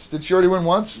Fitness. Did she already win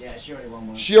once? Yeah, she already won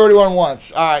once. She already won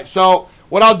once. All right. So,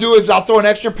 what I'll do is I'll throw an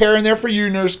extra pair in there for you,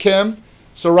 Nurse Kim.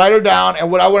 So write her down, and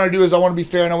what I want to do is I want to be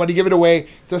fair, and I want to give it away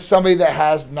to somebody that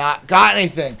has not got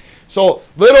anything. So,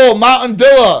 little Mountain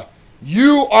Dilla,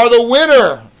 you are the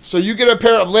winner. So you get a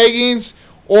pair of leggings,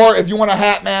 or if you want a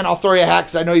hat, man, I'll throw you a hat,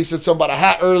 because I know you said something about a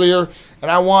hat earlier, and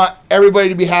I want everybody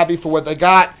to be happy for what they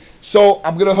got. So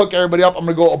I'm going to hook everybody up. I'm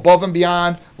going to go above and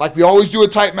beyond, like we always do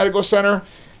at Titan Medical Center,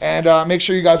 and make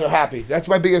sure you guys are happy. That's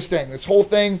my biggest thing. This whole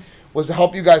thing was to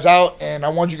help you guys out, and I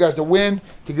want you guys to win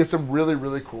to get some really,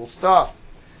 really cool stuff.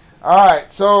 All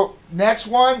right, so next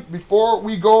one, before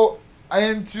we go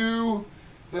into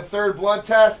the third blood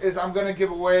test, is I'm going to give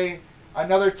away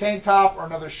another tank top or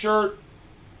another shirt.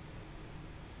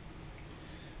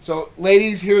 So,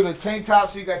 ladies, here are the tank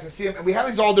tops so you guys can see them. And we have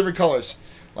these all different colors,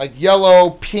 like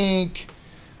yellow, pink,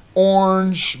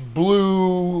 orange,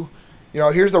 blue.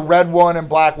 Here's the red one and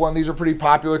black one. These are pretty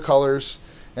popular colors.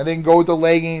 And they can go with the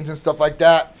leggings and stuff like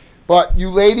that. But you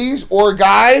ladies or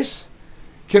guys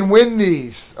can win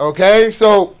these, okay?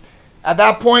 So at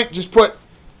that point, just put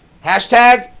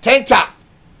hashtag tank top.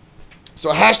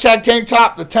 So hashtag tank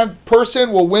top. The 10th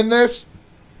person will win this.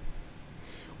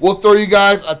 We'll throw you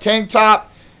guys a tank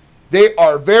top. They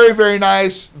are very, very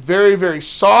nice, very, very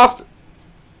soft,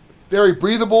 very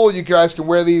breathable. You guys can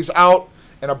wear these out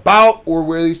and about, or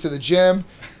wear these to the gym.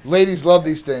 Ladies love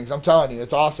these things. I'm telling you,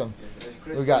 it's awesome.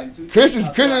 We got Chris is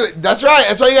that's right.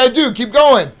 That's all you gotta do. Keep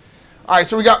going. All right,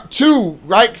 so we got 2,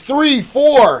 right? 3,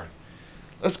 4.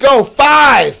 Let's go.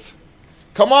 5.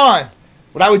 Come on.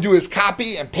 What I would do is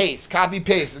copy and paste,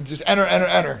 and just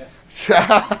enter.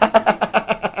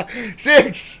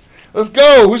 6. Let's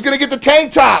go. Who's gonna get the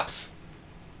tank tops?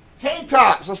 Tank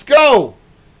tops. Let's go.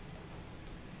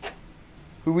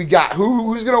 Who we got?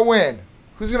 Who's gonna win?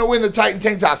 Who's gonna win the Titan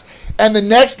tank tops? And the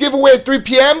next giveaway at 3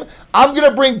 p.m., I'm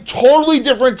gonna bring totally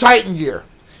different Titan gear.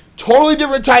 Totally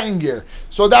different Titan gear.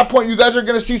 So at that point, you guys are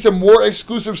going to see some more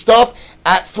exclusive stuff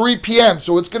at 3 p.m.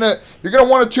 So you're going to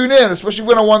want to tune in, especially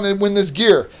when I want to win this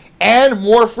gear. And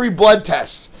more free blood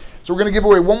tests. So we're going to give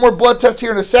away one more blood test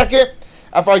here in a second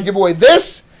after I give away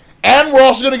this. And we're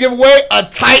also going to give away a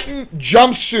Titan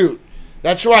jumpsuit.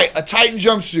 That's right, a Titan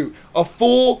jumpsuit. A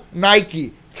full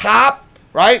Nike top,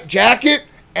 right, jacket,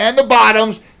 and the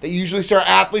bottoms that usually our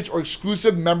athletes or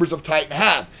exclusive members of Titan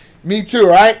have. Me too,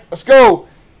 right? Let's go.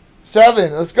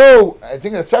 7. Let's go. I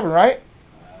think that's 7, right?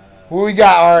 What do we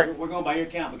got, Art? We're going by your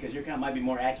count because your count might be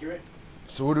more accurate.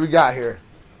 So what do we got here?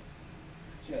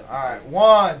 All right,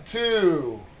 1,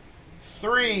 2,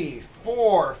 3,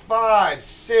 4, 5,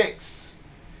 6,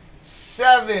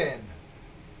 7.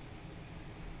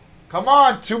 Come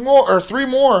on, 2 more or 3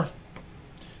 more.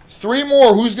 3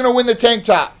 more. Who's gonna win the tank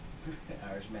top?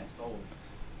 Irishman sold.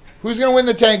 Who's gonna win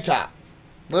the tank top?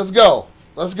 Let's go.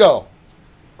 Let's go.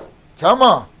 Come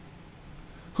on.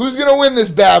 Who's gonna win this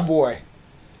bad boy?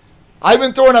 I've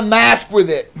been throwing a mask with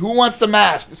it. Who wants the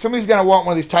mask? Somebody's gonna want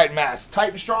one of these Titan masks.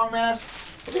 Titan Strong mask.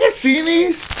 Have you guys seen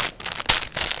these?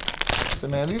 So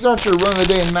man, these aren't your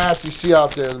run-of-the-day masks you see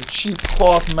out there. The cheap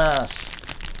cloth masks.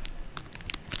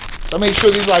 So make sure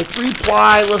these are like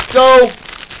 3-ply. Let's go.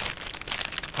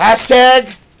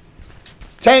 Hashtag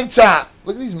tank top.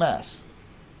 Look at these masks.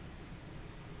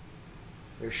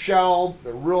 They're shelled.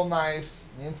 They're real nice.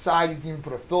 On the inside, you can even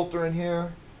put a filter in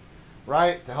here,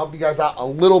 right, to help you guys out a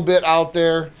little bit out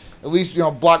there. At least, you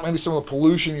know, block maybe some of the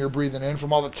pollution you're breathing in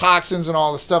from all the toxins and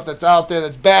all the stuff that's out there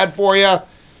that's bad for you.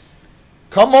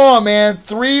 Come on, man.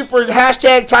 3 for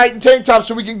hashtag Titan tank top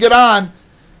so we can get on.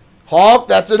 Hawk,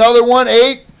 that's another one.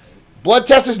 8. Blood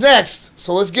test is next.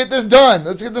 So let's get this done.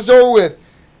 Let's get this over with.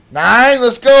 9,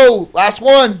 let's go. Last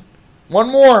one. 1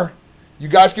 more. You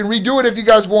guys can redo it if you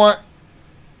guys want.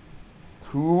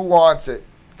 Who wants it?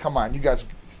 Come on, you guys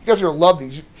are going to love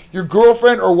these. Your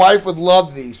girlfriend or wife would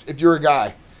love these if you're a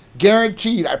guy.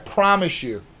 Guaranteed, I promise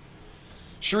you.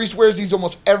 Sharice wears these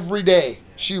almost every day.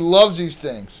 She loves these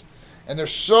things. And they're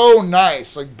so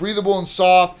nice, like breathable and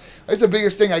soft. That's the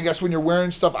biggest thing, I guess, when you're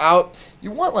wearing stuff out.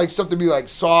 You want like stuff to be like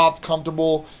soft,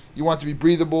 comfortable. You want it to be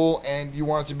breathable, and you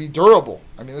want it to be durable.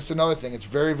 I mean, that's another thing. It's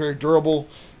very, very durable.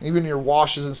 Even your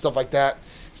washes and stuff like that,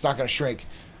 it's not going to shrink.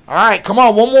 All right, come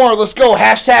on, 1 more. Let's go.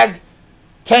 Hashtag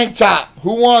tank top.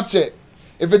 Who wants it?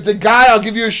 If it's a guy, I'll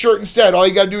give you a shirt instead. All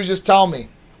you got to do is just tell me.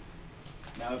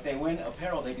 Now, if they win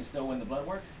apparel, they can still win the blood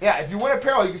work? Yeah, if you win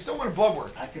apparel, you can still win a blood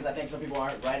work. Because I think some people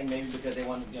aren't writing maybe because they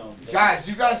want, you know. Guys,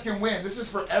 you guys can win. This is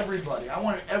for everybody. I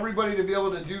want everybody to be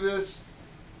able to do this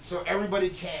so everybody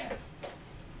can.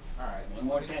 All right. 1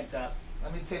 more tank top.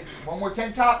 Let me take 1 more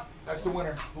tank top. That's the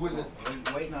winner. Who is it?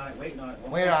 Waiting on it. Waiting on it.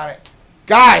 Wait on it.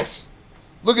 Guys,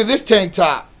 look at this tank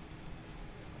top.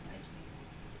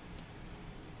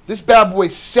 This bad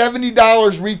boy's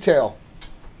 $70 retail.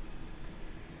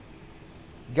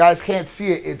 You guys can't see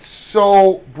it. It's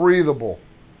so breathable.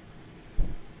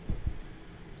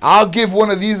 I'll give one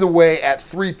of these away at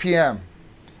 3 p.m.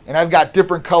 And I've got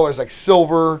different colors like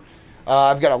silver.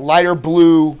 I've got a lighter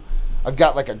blue. I've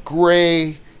got like a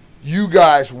gray. You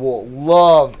guys will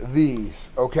love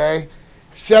these, okay?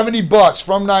 $70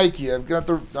 from Nike. I've got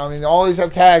all these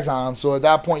have tags on them, so at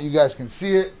that point you guys can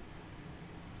see it.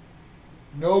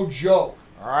 No joke,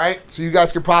 all right? So you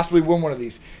guys could possibly win one of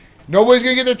these. Nobody's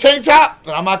going to get the tank top,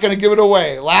 then I'm not going to give it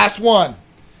away. Last one.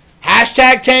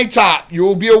 Hashtag tank top. You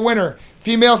will be a winner.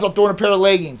 Females, I'll throw in a pair of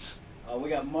leggings. We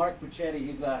got Mark Puccetti.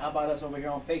 He's how about us over here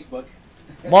on Facebook?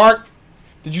 Mark,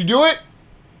 did you do it?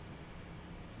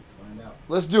 Let's find out.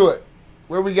 Let's do it.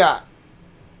 Where we got?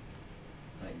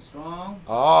 Titan Strong.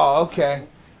 Oh, okay.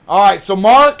 All right, so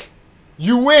Mark,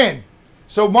 you win.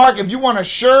 So Mark, if you want a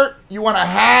shirt, you want a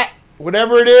hat,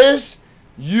 whatever it is,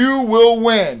 you will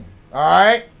win. All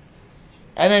right?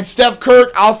 And then Steph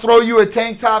Kirk, I'll throw you a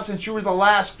tank top since you were the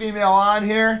last female on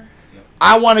here. Yep.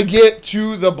 I want to get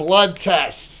to the blood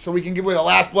test so we can give away the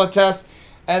last blood test.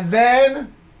 And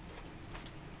then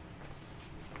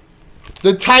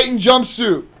the Titan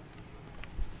jumpsuit.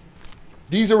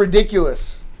 These are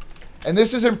ridiculous. And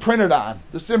this isn't printed on.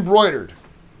 This is embroidered.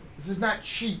 This is not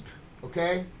cheap,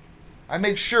 okay? I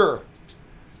make sure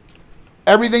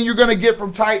everything you're going to get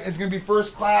from Titan is going to be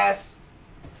first class.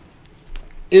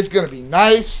 It's going to be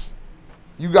nice.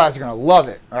 You guys are going to love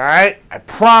it, all right? I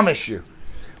promise you.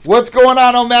 What's going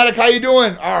on, Omatic? How you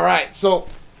doing? All right, so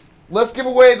let's give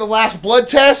away the last blood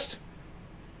test.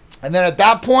 And then at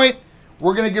that point,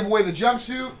 we're going to give away the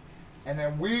jumpsuit. And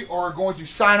then we are going to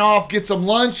sign off, get some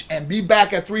lunch, and be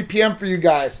back at 3 p.m. for you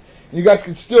guys. You guys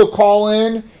can still call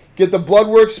in, get the blood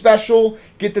work special,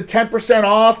 get the 10%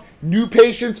 off. New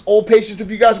patients, old patients, if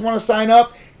you guys want to sign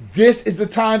up, this is the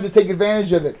time to take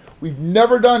advantage of it. We've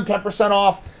never done 10%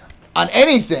 off on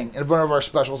anything in one of our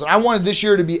specials, and I wanted this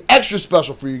year to be extra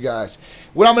special for you guys.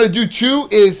 What I'm going to do, too,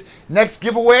 is next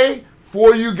giveaway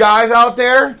for you guys out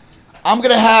there, I'm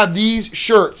going to have these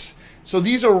shirts. So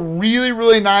these are really,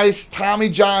 really nice Tommy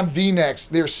John V-necks.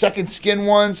 They're second skin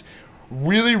ones.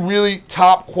 Really, really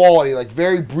top quality. Like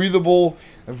very breathable.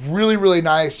 Really, really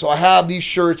nice. So I have these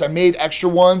shirts. I made extra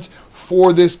ones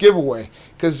for this giveaway.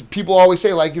 Because people always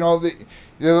say, like, you know, they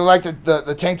like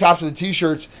the tank tops or the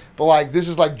t-shirts. But, like, this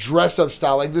is, like, dressed up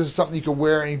style. Like, this is something you can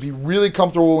wear and you'd be really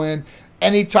comfortable in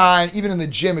anytime. Even in the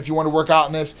gym if you want to work out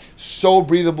in this. So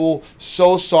breathable.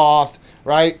 So soft.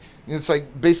 Right? It's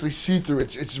like basically see-through.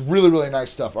 It's really, really nice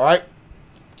stuff. All right.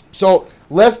 So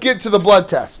let's get to the blood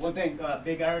test. One thing,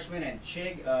 Big Irishman and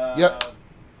Chig. Yep.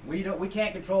 We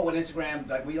can't control what Instagram,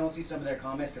 like, we don't see some of their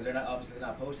comments because they're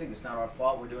not posting. It's not our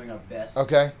fault. We're doing our best.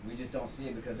 Okay. We just don't see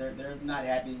it because they're not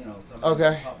happy. You know, some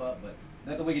okay. pop up, but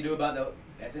nothing we can do about that.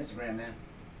 That's Instagram, man.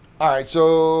 All right.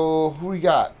 So who we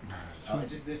got?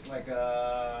 It's just this like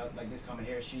this comment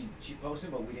here. She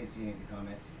posted, but we didn't see any of the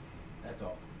comments. That's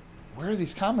all. Where are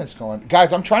these comments going?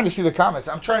 Guys, I'm trying to see the comments.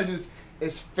 I'm trying to do this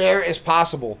as fair as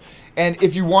possible. And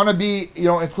if you want to be, you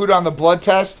know, included on the blood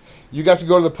test, you guys can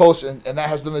go to the post, and that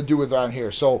has nothing to do with around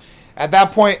here. So at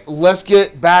that point, let's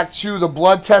get back to the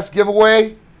blood test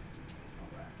giveaway.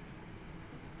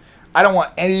 I don't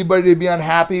want anybody to be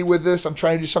unhappy with this. I'm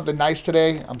trying to do something nice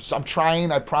today. I'm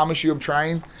trying. I promise you I'm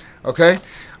trying. Okay?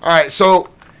 All right, so.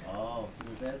 Oh, see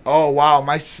what it says? Oh, wow.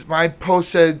 My post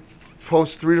said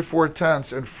post 3 to 4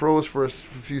 attempts and froze for a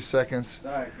few seconds.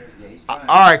 Sorry, Chris. Yeah, he's trying.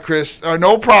 All right, Chris.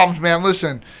 No problems, man.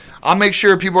 Listen, I'll make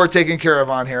sure people are taken care of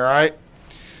on here, all right?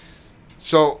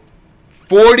 So,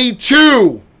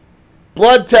 42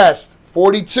 blood test.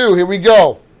 42. Here we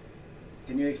go.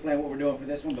 Can you explain what we're doing for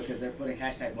this one? Because they're putting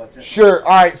hashtag blood test. Sure. All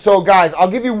right. So, guys, I'll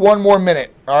give you one more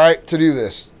minute, all right, to do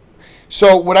this.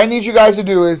 So, what I need you guys to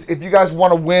do is, if you guys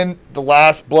want to win the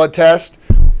last blood test,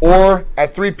 or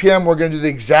at 3 p.m., we're going to do the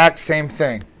exact same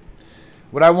thing.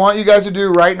 What I want you guys to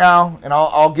do right now, and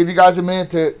I'll give you guys a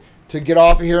minute to get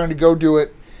off of here and to go do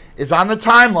it, is on the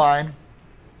timeline,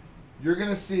 you're going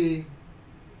to see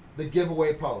the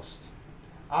giveaway post.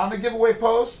 On the giveaway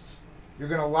post, you're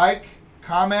going to like,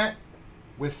 comment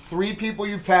with 3 people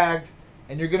you've tagged,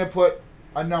 and you're going to put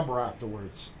a number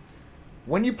afterwards.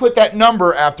 When you put that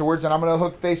number afterwards, and I'm going to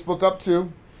hook Facebook up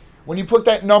too, when you put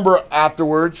that number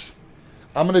afterwards,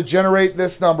 I'm going to generate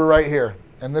this number right here.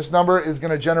 And this number is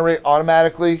going to generate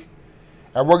automatically,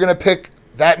 and we're going to pick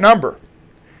that number.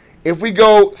 If we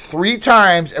go 3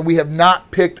 times and we have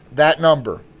not picked that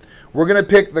number, we're going to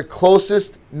pick the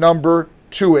closest number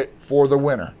to it for the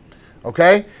winner.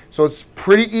 Okay? So it's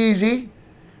pretty easy,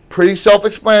 pretty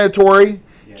self-explanatory.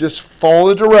 Yeah. Just follow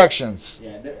the directions.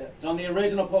 Yeah, it's on the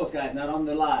original post, guys, not on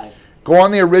the live. Go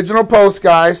on the original post,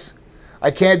 guys. I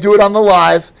can't do it on the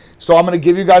live, so I'm going to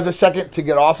give you guys a second to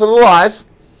get off of the live.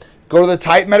 Go to the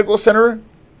Titan Medical Center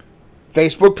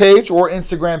Facebook page or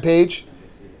Instagram page,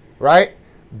 right?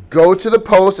 Go to the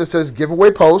post that says giveaway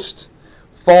post.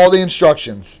 Follow the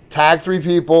instructions. Tag 3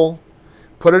 people.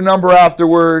 Put a number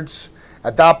afterwards.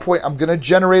 At that point, I'm going to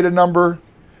generate a number.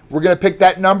 We're going to pick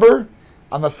that number.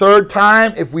 On the 3rd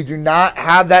time, if we do not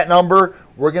have that number,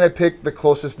 we're going to pick the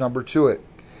closest number to it.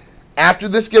 After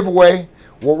this giveaway,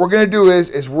 what we're going to do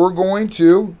is we're going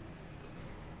to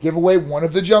give away one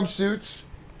of the jumpsuits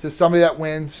to somebody that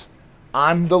wins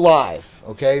on the live.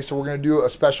 Okay, so we're going to do a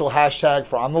special hashtag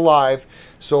for on the live.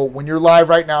 So when you're live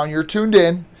right now and you're tuned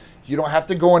in, you don't have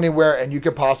to go anywhere and you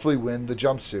could possibly win the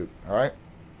jumpsuit. All right.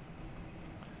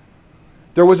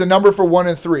 There was a number for 1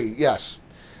 and 3. Yes.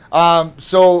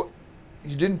 So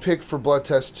you didn't pick for blood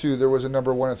test 2. There was a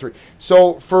number 1 and 3.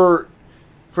 So for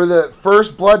the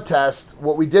first blood test,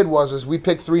 what we did was we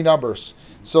picked 3 numbers.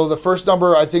 So the first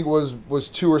number I think was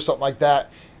 2 or something like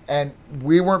that. And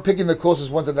we weren't picking the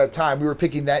closest ones at that time. We were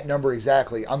picking that number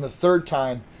exactly. On the 3rd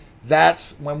time,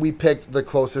 that's when we picked the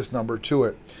closest number to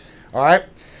it. All right?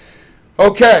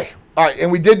 Okay. All right. And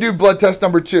we did do blood test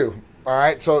number 2. All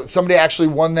right. So somebody actually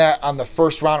won that on the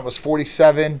first round. It was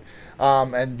 47.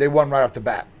 And they won right off the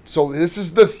bat. So this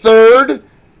is the 3rd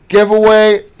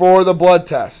giveaway for the blood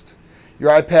test.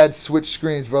 Your iPad switched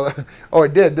screens, brother. Oh,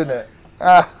 it did, didn't it?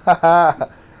 All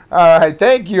right.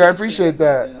 Thank you. I appreciate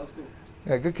that.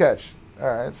 Yeah, good catch. All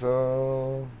right,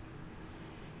 so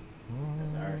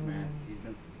that's ours, man.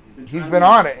 He's been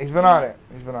on it. He's been on it.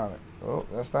 He's been on it. Oh,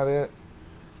 that's not it.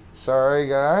 Sorry,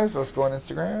 guys. Let's go on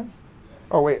Instagram.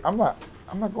 Oh wait, I'm not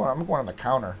going. I'm going on the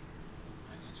counter.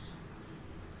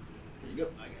 Here you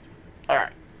go. I got you. All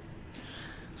right.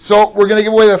 So we're gonna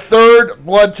give away the 3rd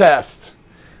blood test.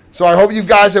 So I hope you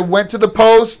guys have went to the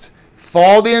post,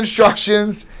 follow the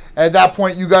instructions, and at that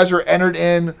point you guys are entered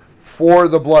in for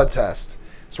the blood test.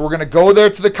 So we're going to go there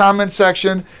to the comment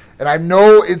section, And I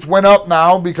know it's went up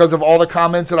now because of all the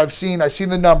comments that I've seen. I've seen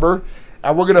the number,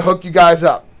 and we're going to hook you guys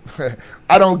up.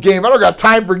 I don't game. I don't got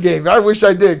time for gaming. I wish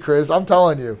I did, Chris. I'm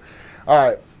telling you. All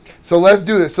right. So let's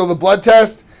do this. So the blood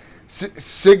test,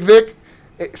 Sick Vic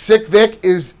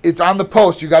it's on the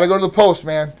post. You got to go to the post,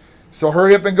 man. So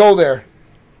hurry up and go there.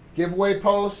 Giveaway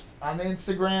post on the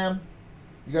Instagram.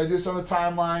 You got to do this on the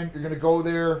timeline. You're going to go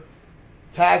there,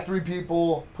 tag 3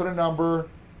 people, put a number,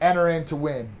 enter in to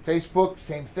win. Facebook,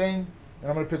 same thing. And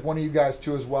I'm going to pick one of you guys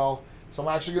too as well. So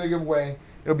I'm actually going to give away,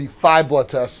 it'll be 5 blood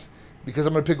tests because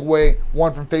I'm going to pick away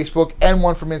one from Facebook and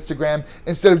one from Instagram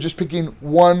instead of just picking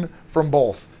one from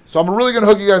both. So I'm really going to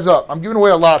hook you guys up. I'm giving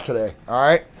away a lot today. All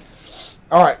right.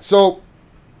 All right. So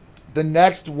the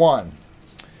next one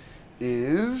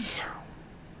is,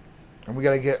 and we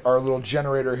got to get our little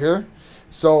generator here.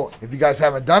 So if you guys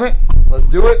haven't done it, let's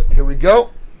do it. Here we go.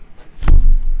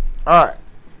 All right.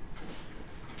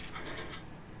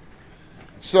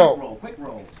 So, quick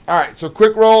roll. All right, so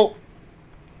quick roll.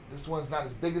 This one's not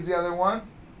as big as the other one.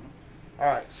 All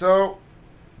right, so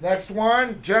next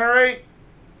one, generate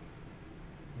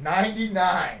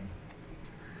 99.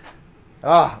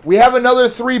 We have another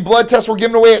 3 blood tests we're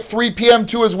giving away at 3 p.m.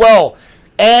 too as well,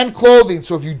 and clothing.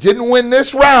 So if you didn't win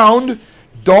this round,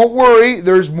 don't worry.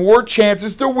 There's more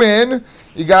chances to win.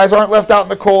 You guys aren't left out in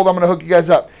the cold. I'm going to hook you guys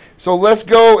up. So let's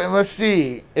go and let's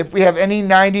see if we have any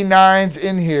 99s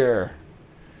in here.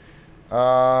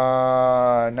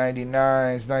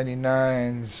 99s.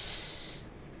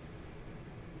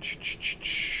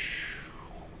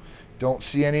 Don't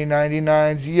see any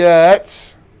 99s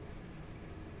yet.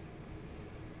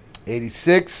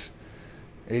 86,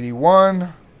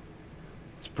 81.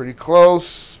 It's pretty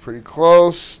close,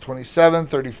 27,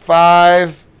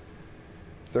 35,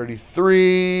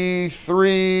 33,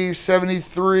 3,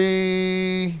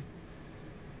 73.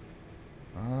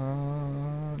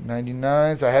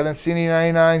 99s. I haven't seen any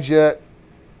 99s yet.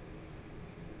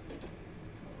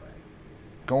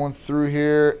 Going through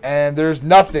here, and there's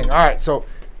nothing. All right, so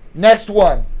next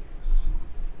one.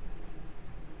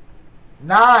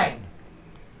 9.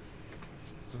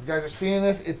 So if you guys are seeing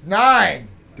this, it's 9.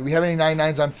 Do we have any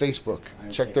 99s on Facebook?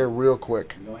 Check there real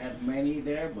quick. We don't have many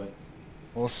there, but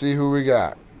we'll see who we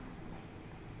got.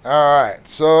 All right,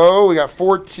 so we got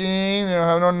 14. You don't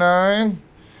have no 9.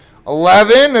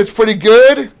 11, that's pretty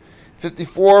good.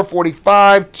 54,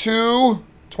 45, 2,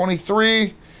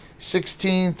 23,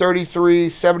 16, 33,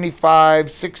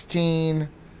 75, 16.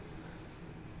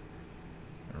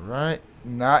 All right,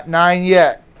 not 9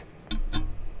 yet.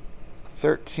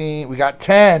 13, we got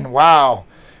 10. Wow.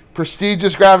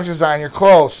 Prestigious graphics design, you're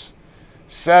close.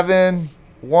 7,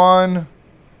 1,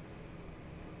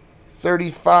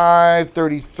 35,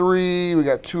 33. We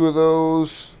got 2 of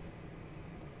those.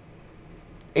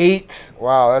 8.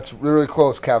 Wow, that's really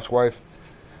close, Cap's wife.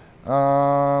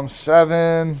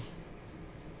 7.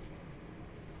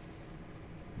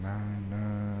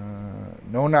 9.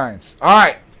 No 9s. All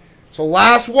right. So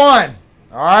last one.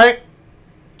 All right.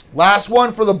 Last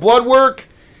one for the blood work.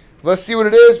 Let's see what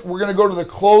it is. We're going to go to the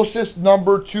closest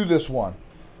number to this one.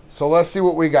 So let's see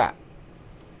what we got.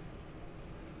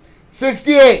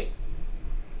 68.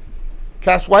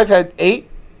 Cap's wife had 8.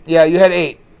 Yeah, you had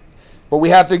 8. But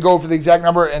we have to go for the exact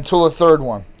number until the third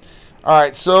one. All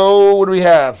right, so what do we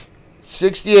have?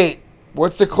 68.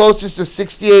 What's the closest to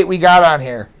 68 we got on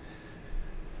here?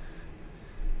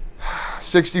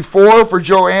 64 for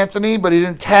Joe Anthony, but he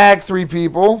didn't tag 3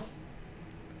 people.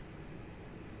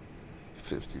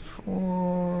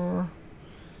 54.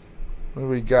 What do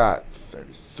we got?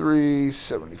 33,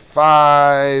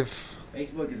 75.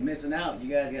 Facebook is missing out. You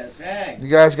guys got to tag. You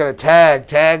guys got to tag.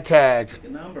 Pick a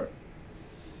number.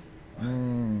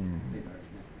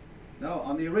 No,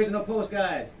 on the original post,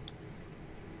 guys.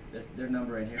 Their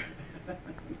number in here.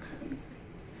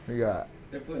 We got.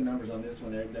 They're putting numbers on this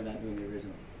one. They're not doing the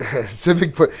original.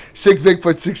 Sick Vic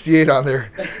put 68 on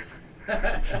there.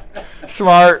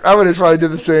 Smart. I would have probably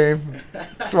did the same.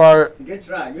 Smart. Good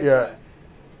try. Good try.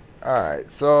 All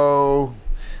right. So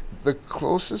the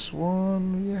closest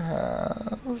one we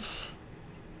have.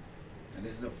 And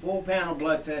this is a full panel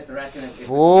blood test. They're asking if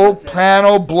full it's a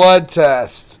panel blood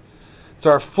test. It's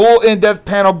our full in-depth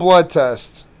panel blood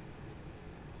test.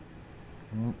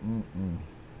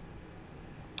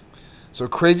 So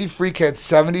Crazy Freak had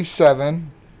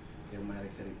 77.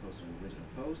 Ilmatic said he posted an original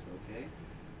post. Okay.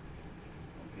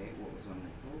 Okay, what was on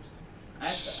that post?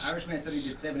 Irishman said he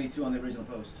did 72 on the original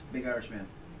post. Big Irishman.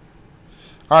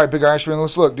 All right, Big Irishman,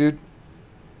 let's look, dude.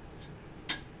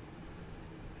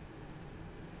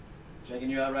 Checking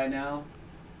you out right now.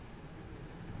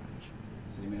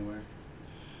 See him anywhere?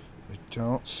 I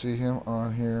don't see him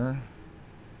on here.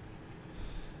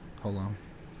 Hold on.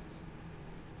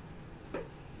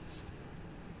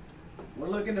 We're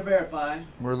looking to verify.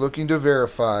 We're looking to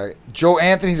verify. Joe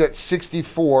Anthony's at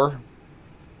 64.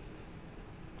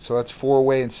 So that's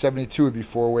 4-way, and 72 would be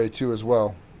 4-way too as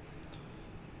well.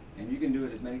 And you can do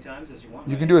it as many times as you want.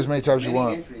 You can do it as many times as you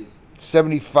want. Entries.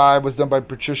 75 was done by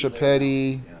Patricia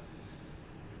Petty. Yeah.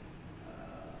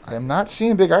 I am not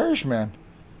seeing Big Irishman.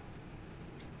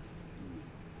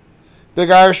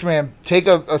 Big Irishman, take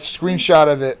a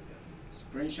screenshot of it.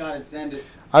 Screenshot and send it.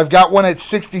 I've got one at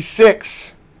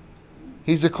 66.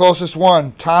 He's the closest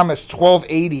one. Thomas,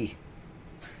 1280.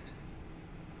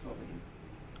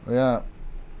 1280. Yeah.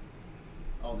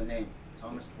 Oh, the name.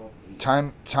 Thomas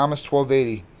 1280. Thomas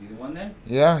 1280. Is he the one then?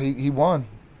 Yeah, he won.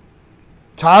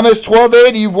 Thomas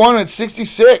 1280, you've won at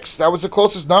 66. That was the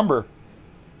closest number.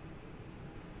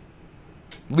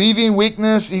 Leaving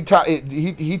weakness, he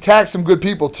tagged some good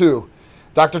people too.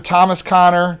 Dr. Thomas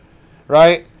Connor,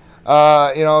 right?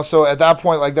 You know, so at that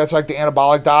point, like that's like the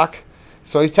anabolic doc.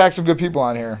 So he's tagged some good people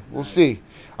on here. We'll see.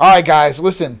 All right, guys,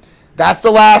 listen. That's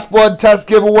the last blood test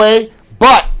giveaway.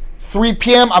 But 3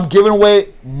 p.m., I'm giving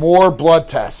away more blood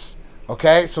tests.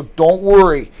 Okay? So don't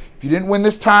worry. If you didn't win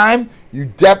this time, you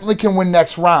definitely can win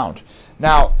next round.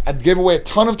 Now, I've given away a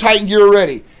ton of Titan gear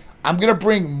already. I'm going to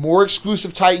bring more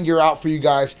exclusive Titan gear out for you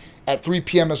guys at 3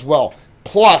 p.m. as well.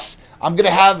 Plus, I'm going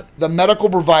to have the medical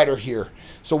provider here.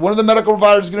 So one of the medical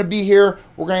providers is going to be here.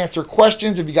 We're going to answer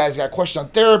questions. If you guys got questions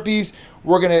on therapies,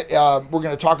 we're going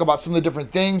to talk about some of the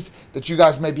different things that you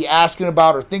guys may be asking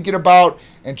about or thinking about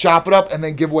and chop it up and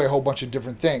then give away a whole bunch of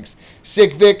different things.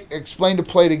 Sick Vic, explain to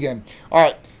plate again. All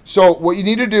right. So what you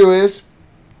need to do is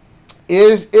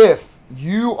if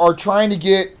you are trying to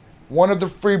get one of the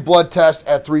free blood tests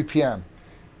at 3 p.m.,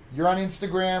 you're on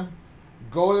Instagram,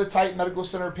 go to the Titan Medical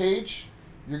Center page.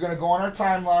 You're going to go on our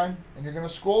timeline and you're going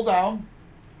to scroll down.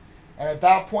 And at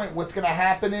that point, what's going to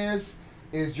happen is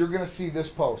you're going to see this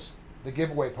post, the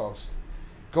giveaway post.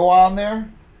 Go on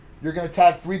there. You're going to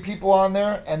tag 3 people on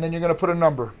there, and then you're going to put a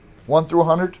number, 1 through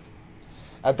 100.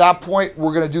 At that point,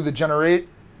 we're going to do generate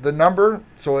the number,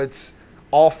 so it's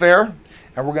all fair,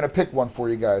 and we're going to pick one for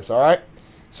you guys, all right?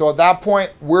 So at that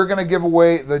point, we're going to give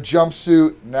away the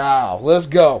jumpsuit now. Let's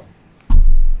go. We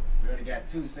already got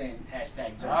 2 saying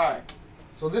hashtag jumpsuit. All right.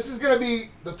 So this is going to be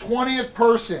the 20th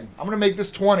person. I'm going to make this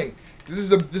 20.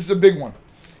 This is a big one.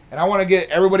 And I want to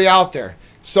get everybody out there.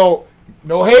 So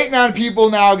no hating on people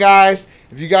now, guys.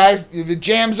 If it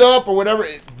jams up or whatever,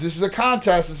 this is a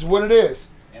contest. This is what it is.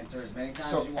 Enter as many times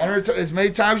So as you want. enter as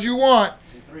many times as you want.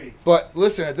 2-3. But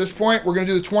listen, at this point, we're going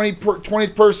to do the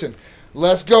 20th person.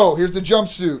 Let's go. Here's the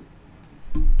jumpsuit.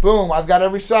 Boom. I've got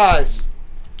every size.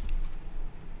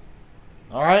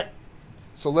 All right.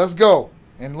 So let's go.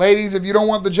 And ladies, if you don't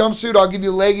want the jumpsuit, I'll give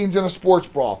you leggings and a sports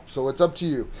bra. So it's up to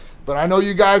you. But I know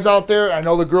you guys out there, I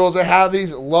know the girls that have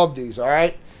these love these, all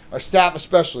right? Our staff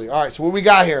especially. All right, so what do we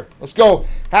got here? Let's go.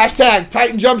 Hashtag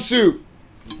Titan jumpsuit.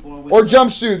 Or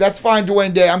jumpsuit. That's fine,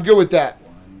 Dwayne Day. I'm good with that.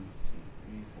 1, 2,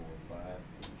 3, 4, 5.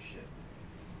 Oh, shit.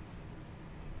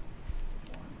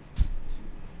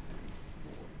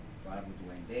 1, 2, 3, 4, 5 with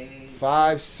Dwayne Day.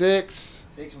 5, 6.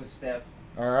 6 with Steph.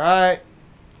 All right.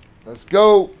 Let's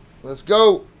go. Let's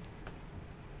go.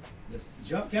 This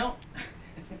jump count?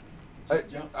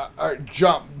 Jump. All right,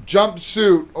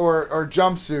 jumpsuit or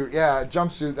jumpsuit. Yeah,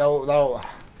 jumpsuit. That'll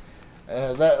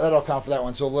count for that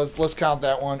one. So let's count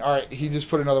that one. All right, he just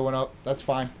put another one up. That's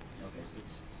fine. Okay,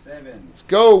 6, 7. Let's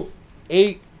go.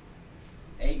 8.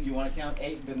 8. You want to count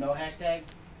 8 with no hashtag?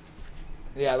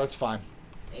 Yeah, that's fine.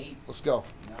 8. Let's go.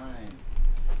 9.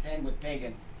 10 with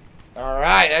pagan. All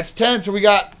right, that's 10. So we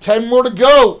got 10 more to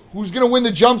go. Who's gonna win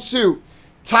the jumpsuit?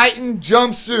 Titan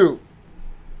jumpsuit.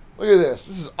 Look at this.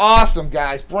 This is awesome,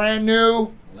 guys. Brand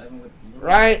new. 11 with blue.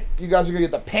 Right? You guys are going to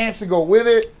get the pants to go with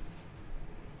it.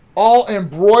 All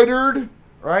embroidered.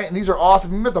 Right? And these are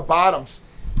awesome. Even at the bottoms.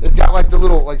 They've got like the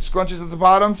little like scrunches at the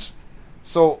bottoms.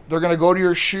 So they're going to go to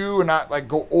your shoe and not like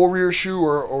go over your shoe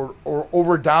or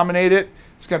over dominate it.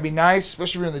 It's going to be nice,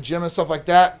 especially if you're in the gym and stuff like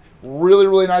that. Really,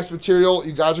 really nice material.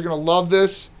 You guys are going to love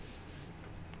this.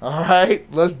 All right.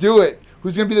 Let's do it.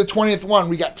 Who's going to be the 20th one?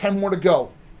 We got 10 more to go.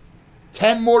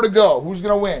 10 more to go. Who's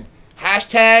going to win?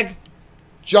 Hashtag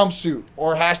jumpsuit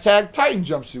or hashtag Titan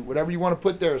jumpsuit. Whatever you want to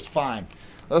put there is fine.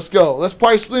 Let's go. Let's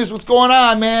price list. What's going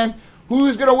on, man?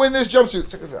 Who's going to win this jumpsuit?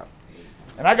 Check this out.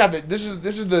 And I got this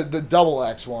is the double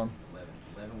X one.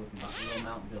 11 with little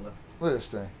Mount Dilla. Look at this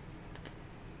thing.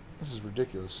 This is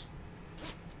ridiculous.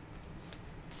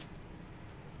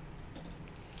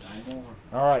 9 more.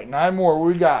 All right, 9 more. What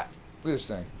we got? Look at this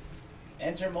thing.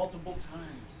 Enter multiple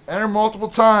times. Enter multiple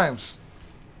times.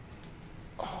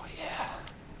 Oh, yeah.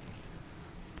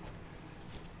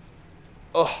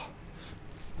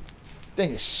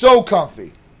 thing is so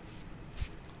comfy.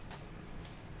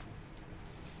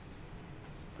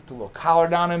 Put the little collar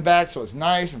down and back so it's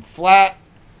nice and flat.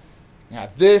 You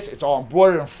have this. It's all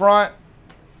embroidered in front.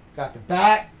 Got the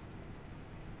back.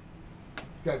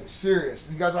 You guys are serious.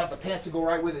 And you guys will have the pants to go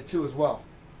right with it too as well.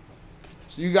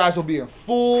 So you guys will be in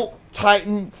full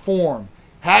Titan form.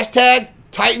 Hashtag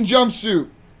Titan jumpsuit.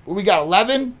 What we got,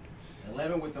 11?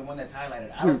 11 with the one that's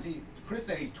highlighted. I don't see. Chris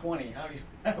said he's 20. How are you?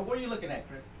 What are you looking at,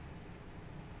 Chris?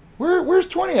 Where's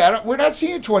 20 at? We're not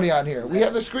seeing 20 on here. We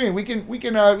have the screen. We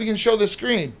can show the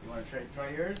screen. You want to try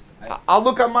yours? I'll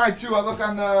look on mine too. I'll look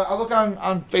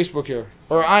on Facebook here,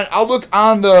 or I'll look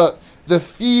on the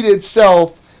feed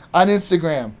itself on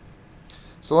Instagram.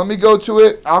 So let me go to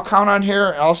it. I'll count on here.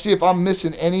 And I'll see if I'm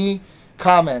missing any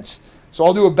comments. So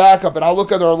I'll do a backup and I'll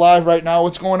look at our live right now.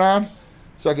 What's going on?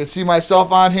 So I can see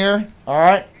myself on here. All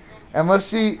right. And let's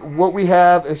see what we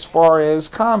have as far as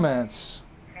comments.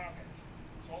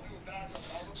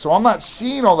 So I'm not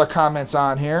seeing all the comments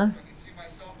on here.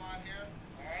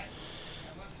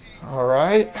 All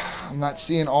right. I'm not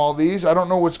seeing all these. I don't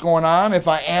know what's going on. If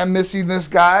I am missing this,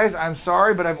 guys, I'm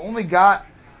sorry, but I've only got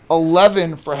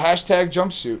 11 for hashtag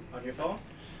jumpsuit. On your phone?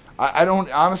 I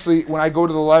don't, honestly, when I go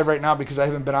to the live right now, because I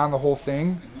haven't been on the whole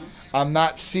thing, I'm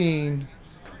not seeing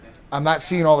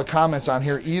all the comments on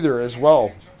here either as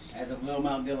well. As of Lil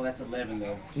Mount Dillo, that's 11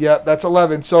 though. Yep, that's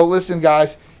 11. So listen,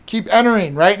 guys, keep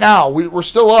entering right now. We're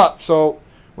still up, so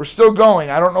we're still going.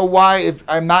 I don't know why if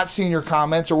I'm not seeing your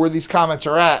comments or where these comments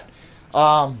are at.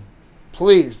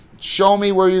 Please show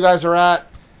me where you guys are at.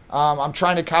 I'm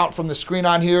trying to count from the screen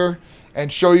on here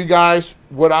and show you guys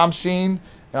what I'm seeing.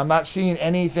 And I'm not seeing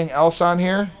anything else on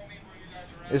here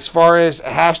as far as a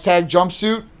hashtag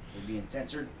jumpsuit. We're being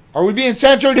censored. Are we being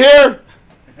censored here?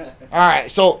 All right,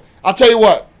 so I'll tell you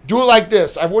what. Do it like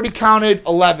this. I've already counted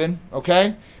 11,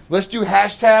 okay? Let's do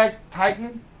hashtag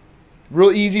Titan.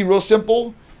 Real easy, real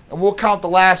simple. And we'll count the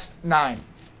last 9.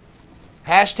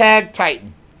 Hashtag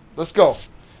Titan. Let's go.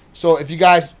 So if you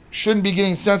guys shouldn't be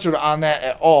getting censored on that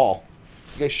at all.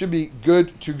 You guys should be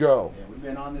good to go. Yeah, we've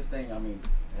been on this thing. I mean,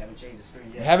 I haven't changed the screen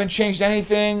yet. We haven't changed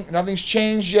anything. Nothing's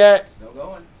changed yet. Still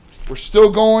going. We're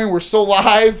still going. We're still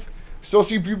live. Still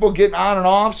see people getting on and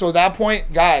off. So at that point,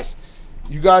 guys,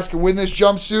 you guys can win this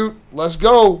jumpsuit. Let's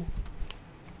go.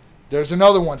 There's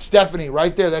another one. Stephanie,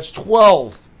 right there. That's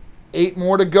 12. 8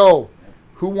 more to go.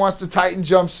 Who wants the Titan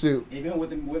jumpsuit? Even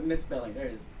with misspelling. There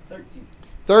it is. 13.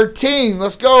 13.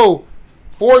 Let's go.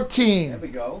 14. There we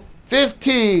go.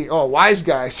 15. Oh, wise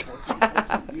guys.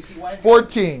 14. You see wise guys?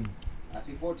 14. I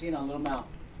see 14 on Little Mount.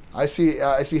 I see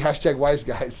hashtag wise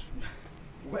guys.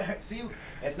 See,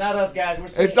 it's not us,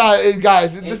 guys. It's not,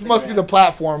 guys. This must be the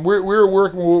platform. We're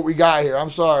working with what we got here. I'm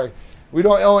sorry, we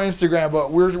don't own Instagram,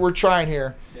 but we're trying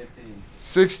here. 15.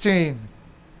 16.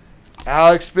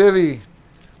 Alex Bivy.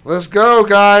 Let's go,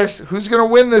 guys. Who's gonna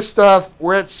win this stuff?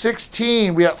 We're at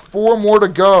 16. We got 4 more to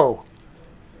go.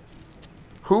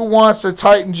 Who wants a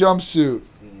Titan jumpsuit?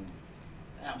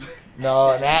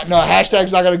 No,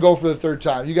 hashtag's not gonna go for the 3rd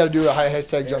time. You got to do a high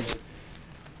hashtag jumpsuit.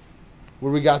 What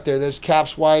do we got there? There's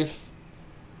Cap's wife.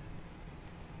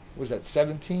 What is that,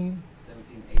 17?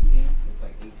 17, 18. Looks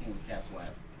like 18 with Cap's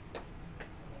wife.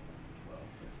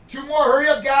 12, 2 more. Hurry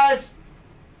up, guys.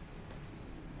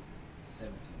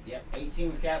 17. Yep, 18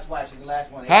 with Cap's wife. She's the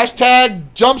last one. 18. Hashtag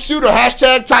jumpsuit or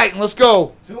hashtag Titan. Let's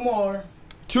go. 2 more.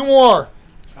 2 more.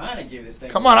 Trying to give this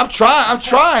thing. Come on, I'm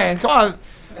trying. Come on.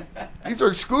 These are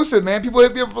exclusive, man. People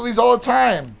hit me up for these all the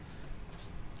time.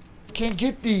 Can't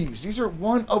get these. These are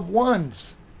one of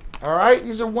ones. All right?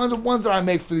 These are ones of ones that I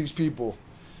make for these people.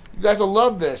 You guys will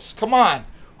love this. Come on.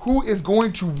 Who is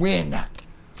going to win?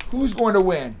 Who's going to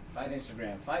win? Fight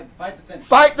Instagram. Fight the censorship.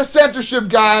 Fight the censorship,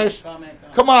 guys. Comment.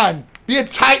 Come on. Be a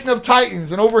Titan of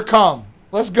Titans and overcome.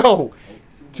 Let's go.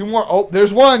 2 more. Oh,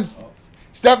 there's one.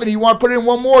 Stephanie, you want to put in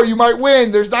 1 more? You might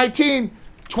win. There's 19.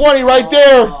 20 right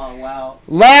there. Oh, wow.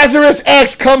 Lazarus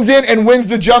X comes in and wins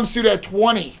the jumpsuit at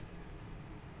 20.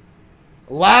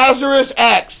 Lazarus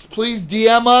X, please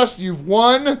DM us. You've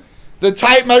won the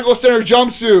Titan Medical Center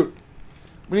jumpsuit.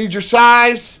 We need your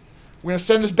size. We're going to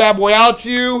send this bad boy out to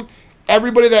you.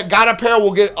 Everybody that got a pair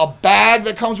will get a bag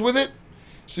that comes with it.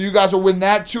 So you guys will win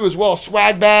that too as well. A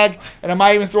swag bag. And I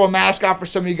might even throw a mask out for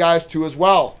some of you guys too as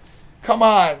well. Come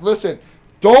on. Listen.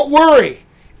 Don't worry.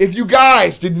 If you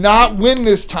guys did not win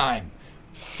this time,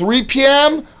 3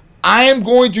 p.m., I am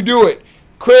going to do it.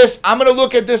 Chris, I'm going to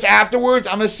look at this afterwards.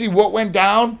 I'm going to see what went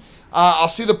down. I'll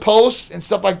see the posts and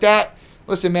stuff like that.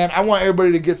 Listen, man, I want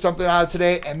everybody to get something out of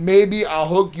today, and maybe I'll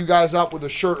hook you guys up with a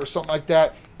shirt or something like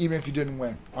that, even if you didn't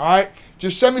win. All right?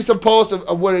 Just send me some posts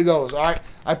of what it goes. All right?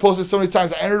 I posted so many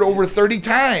times. I entered over 30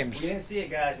 times. We didn't see it,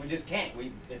 guys. We just can't.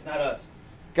 It's not us.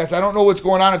 Guys, I don't know what's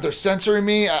going on. If they're censoring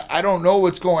me, I don't know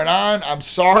what's going on. I'm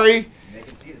sorry. They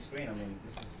can see the screen.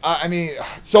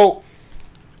 So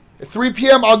at 3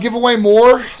 p.m., I'll give away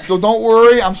more. So don't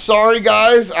worry. I'm sorry,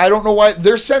 guys. I don't know why.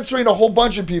 They're censoring a whole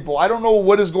bunch of people. I don't know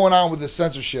what is going on with this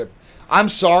censorship. I'm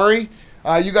sorry.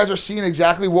 You guys are seeing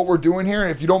exactly what we're doing here.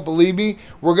 And if you don't believe me,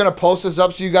 we're going to post this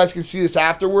up so you guys can see this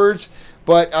afterwards.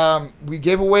 But we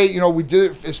gave away, we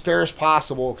did it as fair as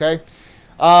possible, okay?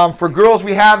 For girls,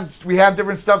 we have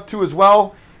different stuff too as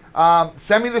well.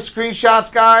 Send me the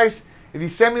screenshots, guys. If you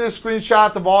send me the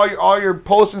screenshots of all your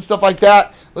posts and stuff like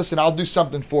that, listen, I'll do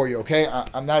something for you, okay?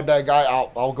 I'm not a bad guy.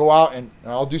 I'll go out and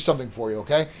I'll do something for you,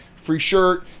 okay? Free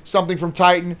shirt, something from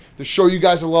Titan to show you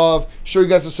guys the love, show you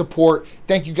guys the support.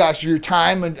 Thank you guys for your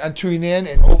time and tuning in,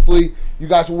 and hopefully you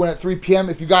guys will win at 3 p.m.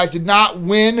 If you guys did not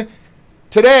win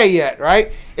today yet,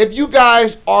 right? If you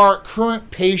guys are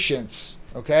current patients,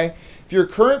 okay? If you're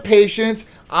current patients,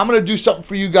 I'm going to do something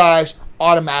for you guys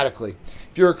automatically.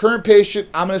 If you're a current patient,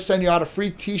 I'm going to send you out a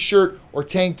free t-shirt or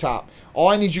tank top. All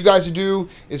I need you guys to do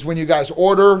is when you guys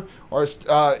order or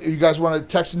you guys want to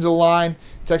text into the line,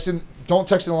 don't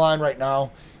text in the line right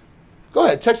now. Go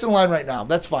ahead, text in the line right now.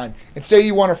 That's fine. And say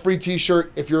you want a free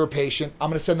t-shirt if you're a patient. I'm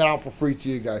going to send that out for free to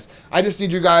you guys. I just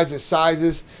need you guys'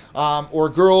 sizes or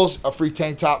girls, a free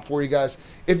tank top for you guys.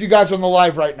 If you guys are on the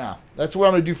live right now. That's what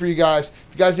I'm going to do for you guys.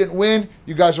 If you guys didn't win,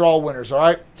 you guys are all winners, all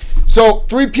right? So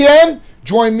 3 p.m.,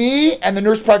 join me and the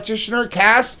nurse practitioner,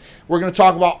 Cass. We're going to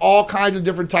talk about all kinds of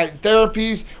different Titan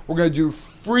therapies. We're going to do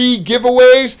free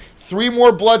giveaways. 3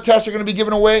 more blood tests are going to be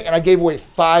given away, and I gave away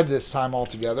 5 this time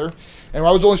altogether. And I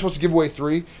was only supposed to give away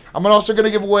 3. I'm also going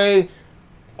to give away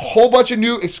a whole bunch of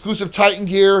new exclusive Titan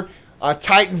gear. A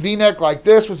Titan V-neck like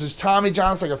this, which is Tommy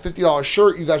John's, like a $50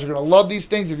 shirt. You guys are going to love these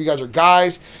things if you guys are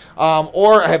guys.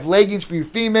 Or I have leggings for you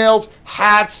females,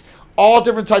 hats, all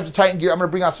different types of Titan gear. I'm going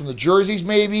to bring out some of the jerseys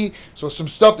maybe. So some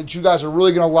stuff that you guys are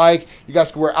really going to like. You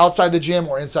guys can wear outside the gym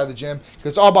or inside the gym.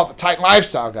 Because it's all about the Titan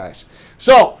lifestyle, guys.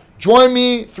 So join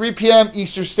me 3 p.m.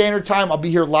 Eastern Standard Time. I'll be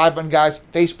here live on, guys,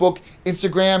 Facebook,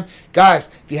 Instagram. Guys,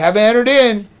 if you haven't entered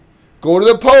in, go to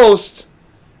the post.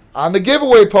 On the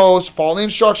giveaway post, follow the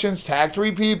instructions, tag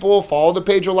 3 people, follow the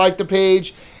page or like the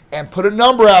page, and put a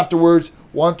number afterwards,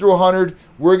 1 through 100.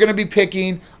 We're going to be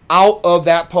picking out of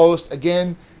that post,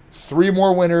 again, 3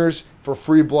 more winners for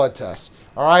free blood tests.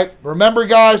 All right? Remember,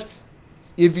 guys,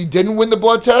 if you didn't win the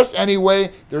blood test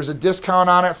anyway, there's a discount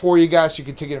on it for you guys, so you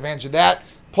can take advantage of that.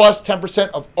 Plus 10%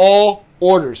 of all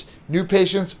orders. New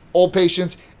patients, old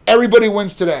patients, everybody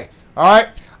wins today. All right?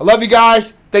 I love you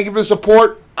guys. Thank you for the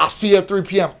support. I'll see you at 3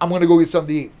 p.m. I'm going to go get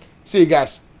something to eat. See you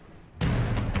guys.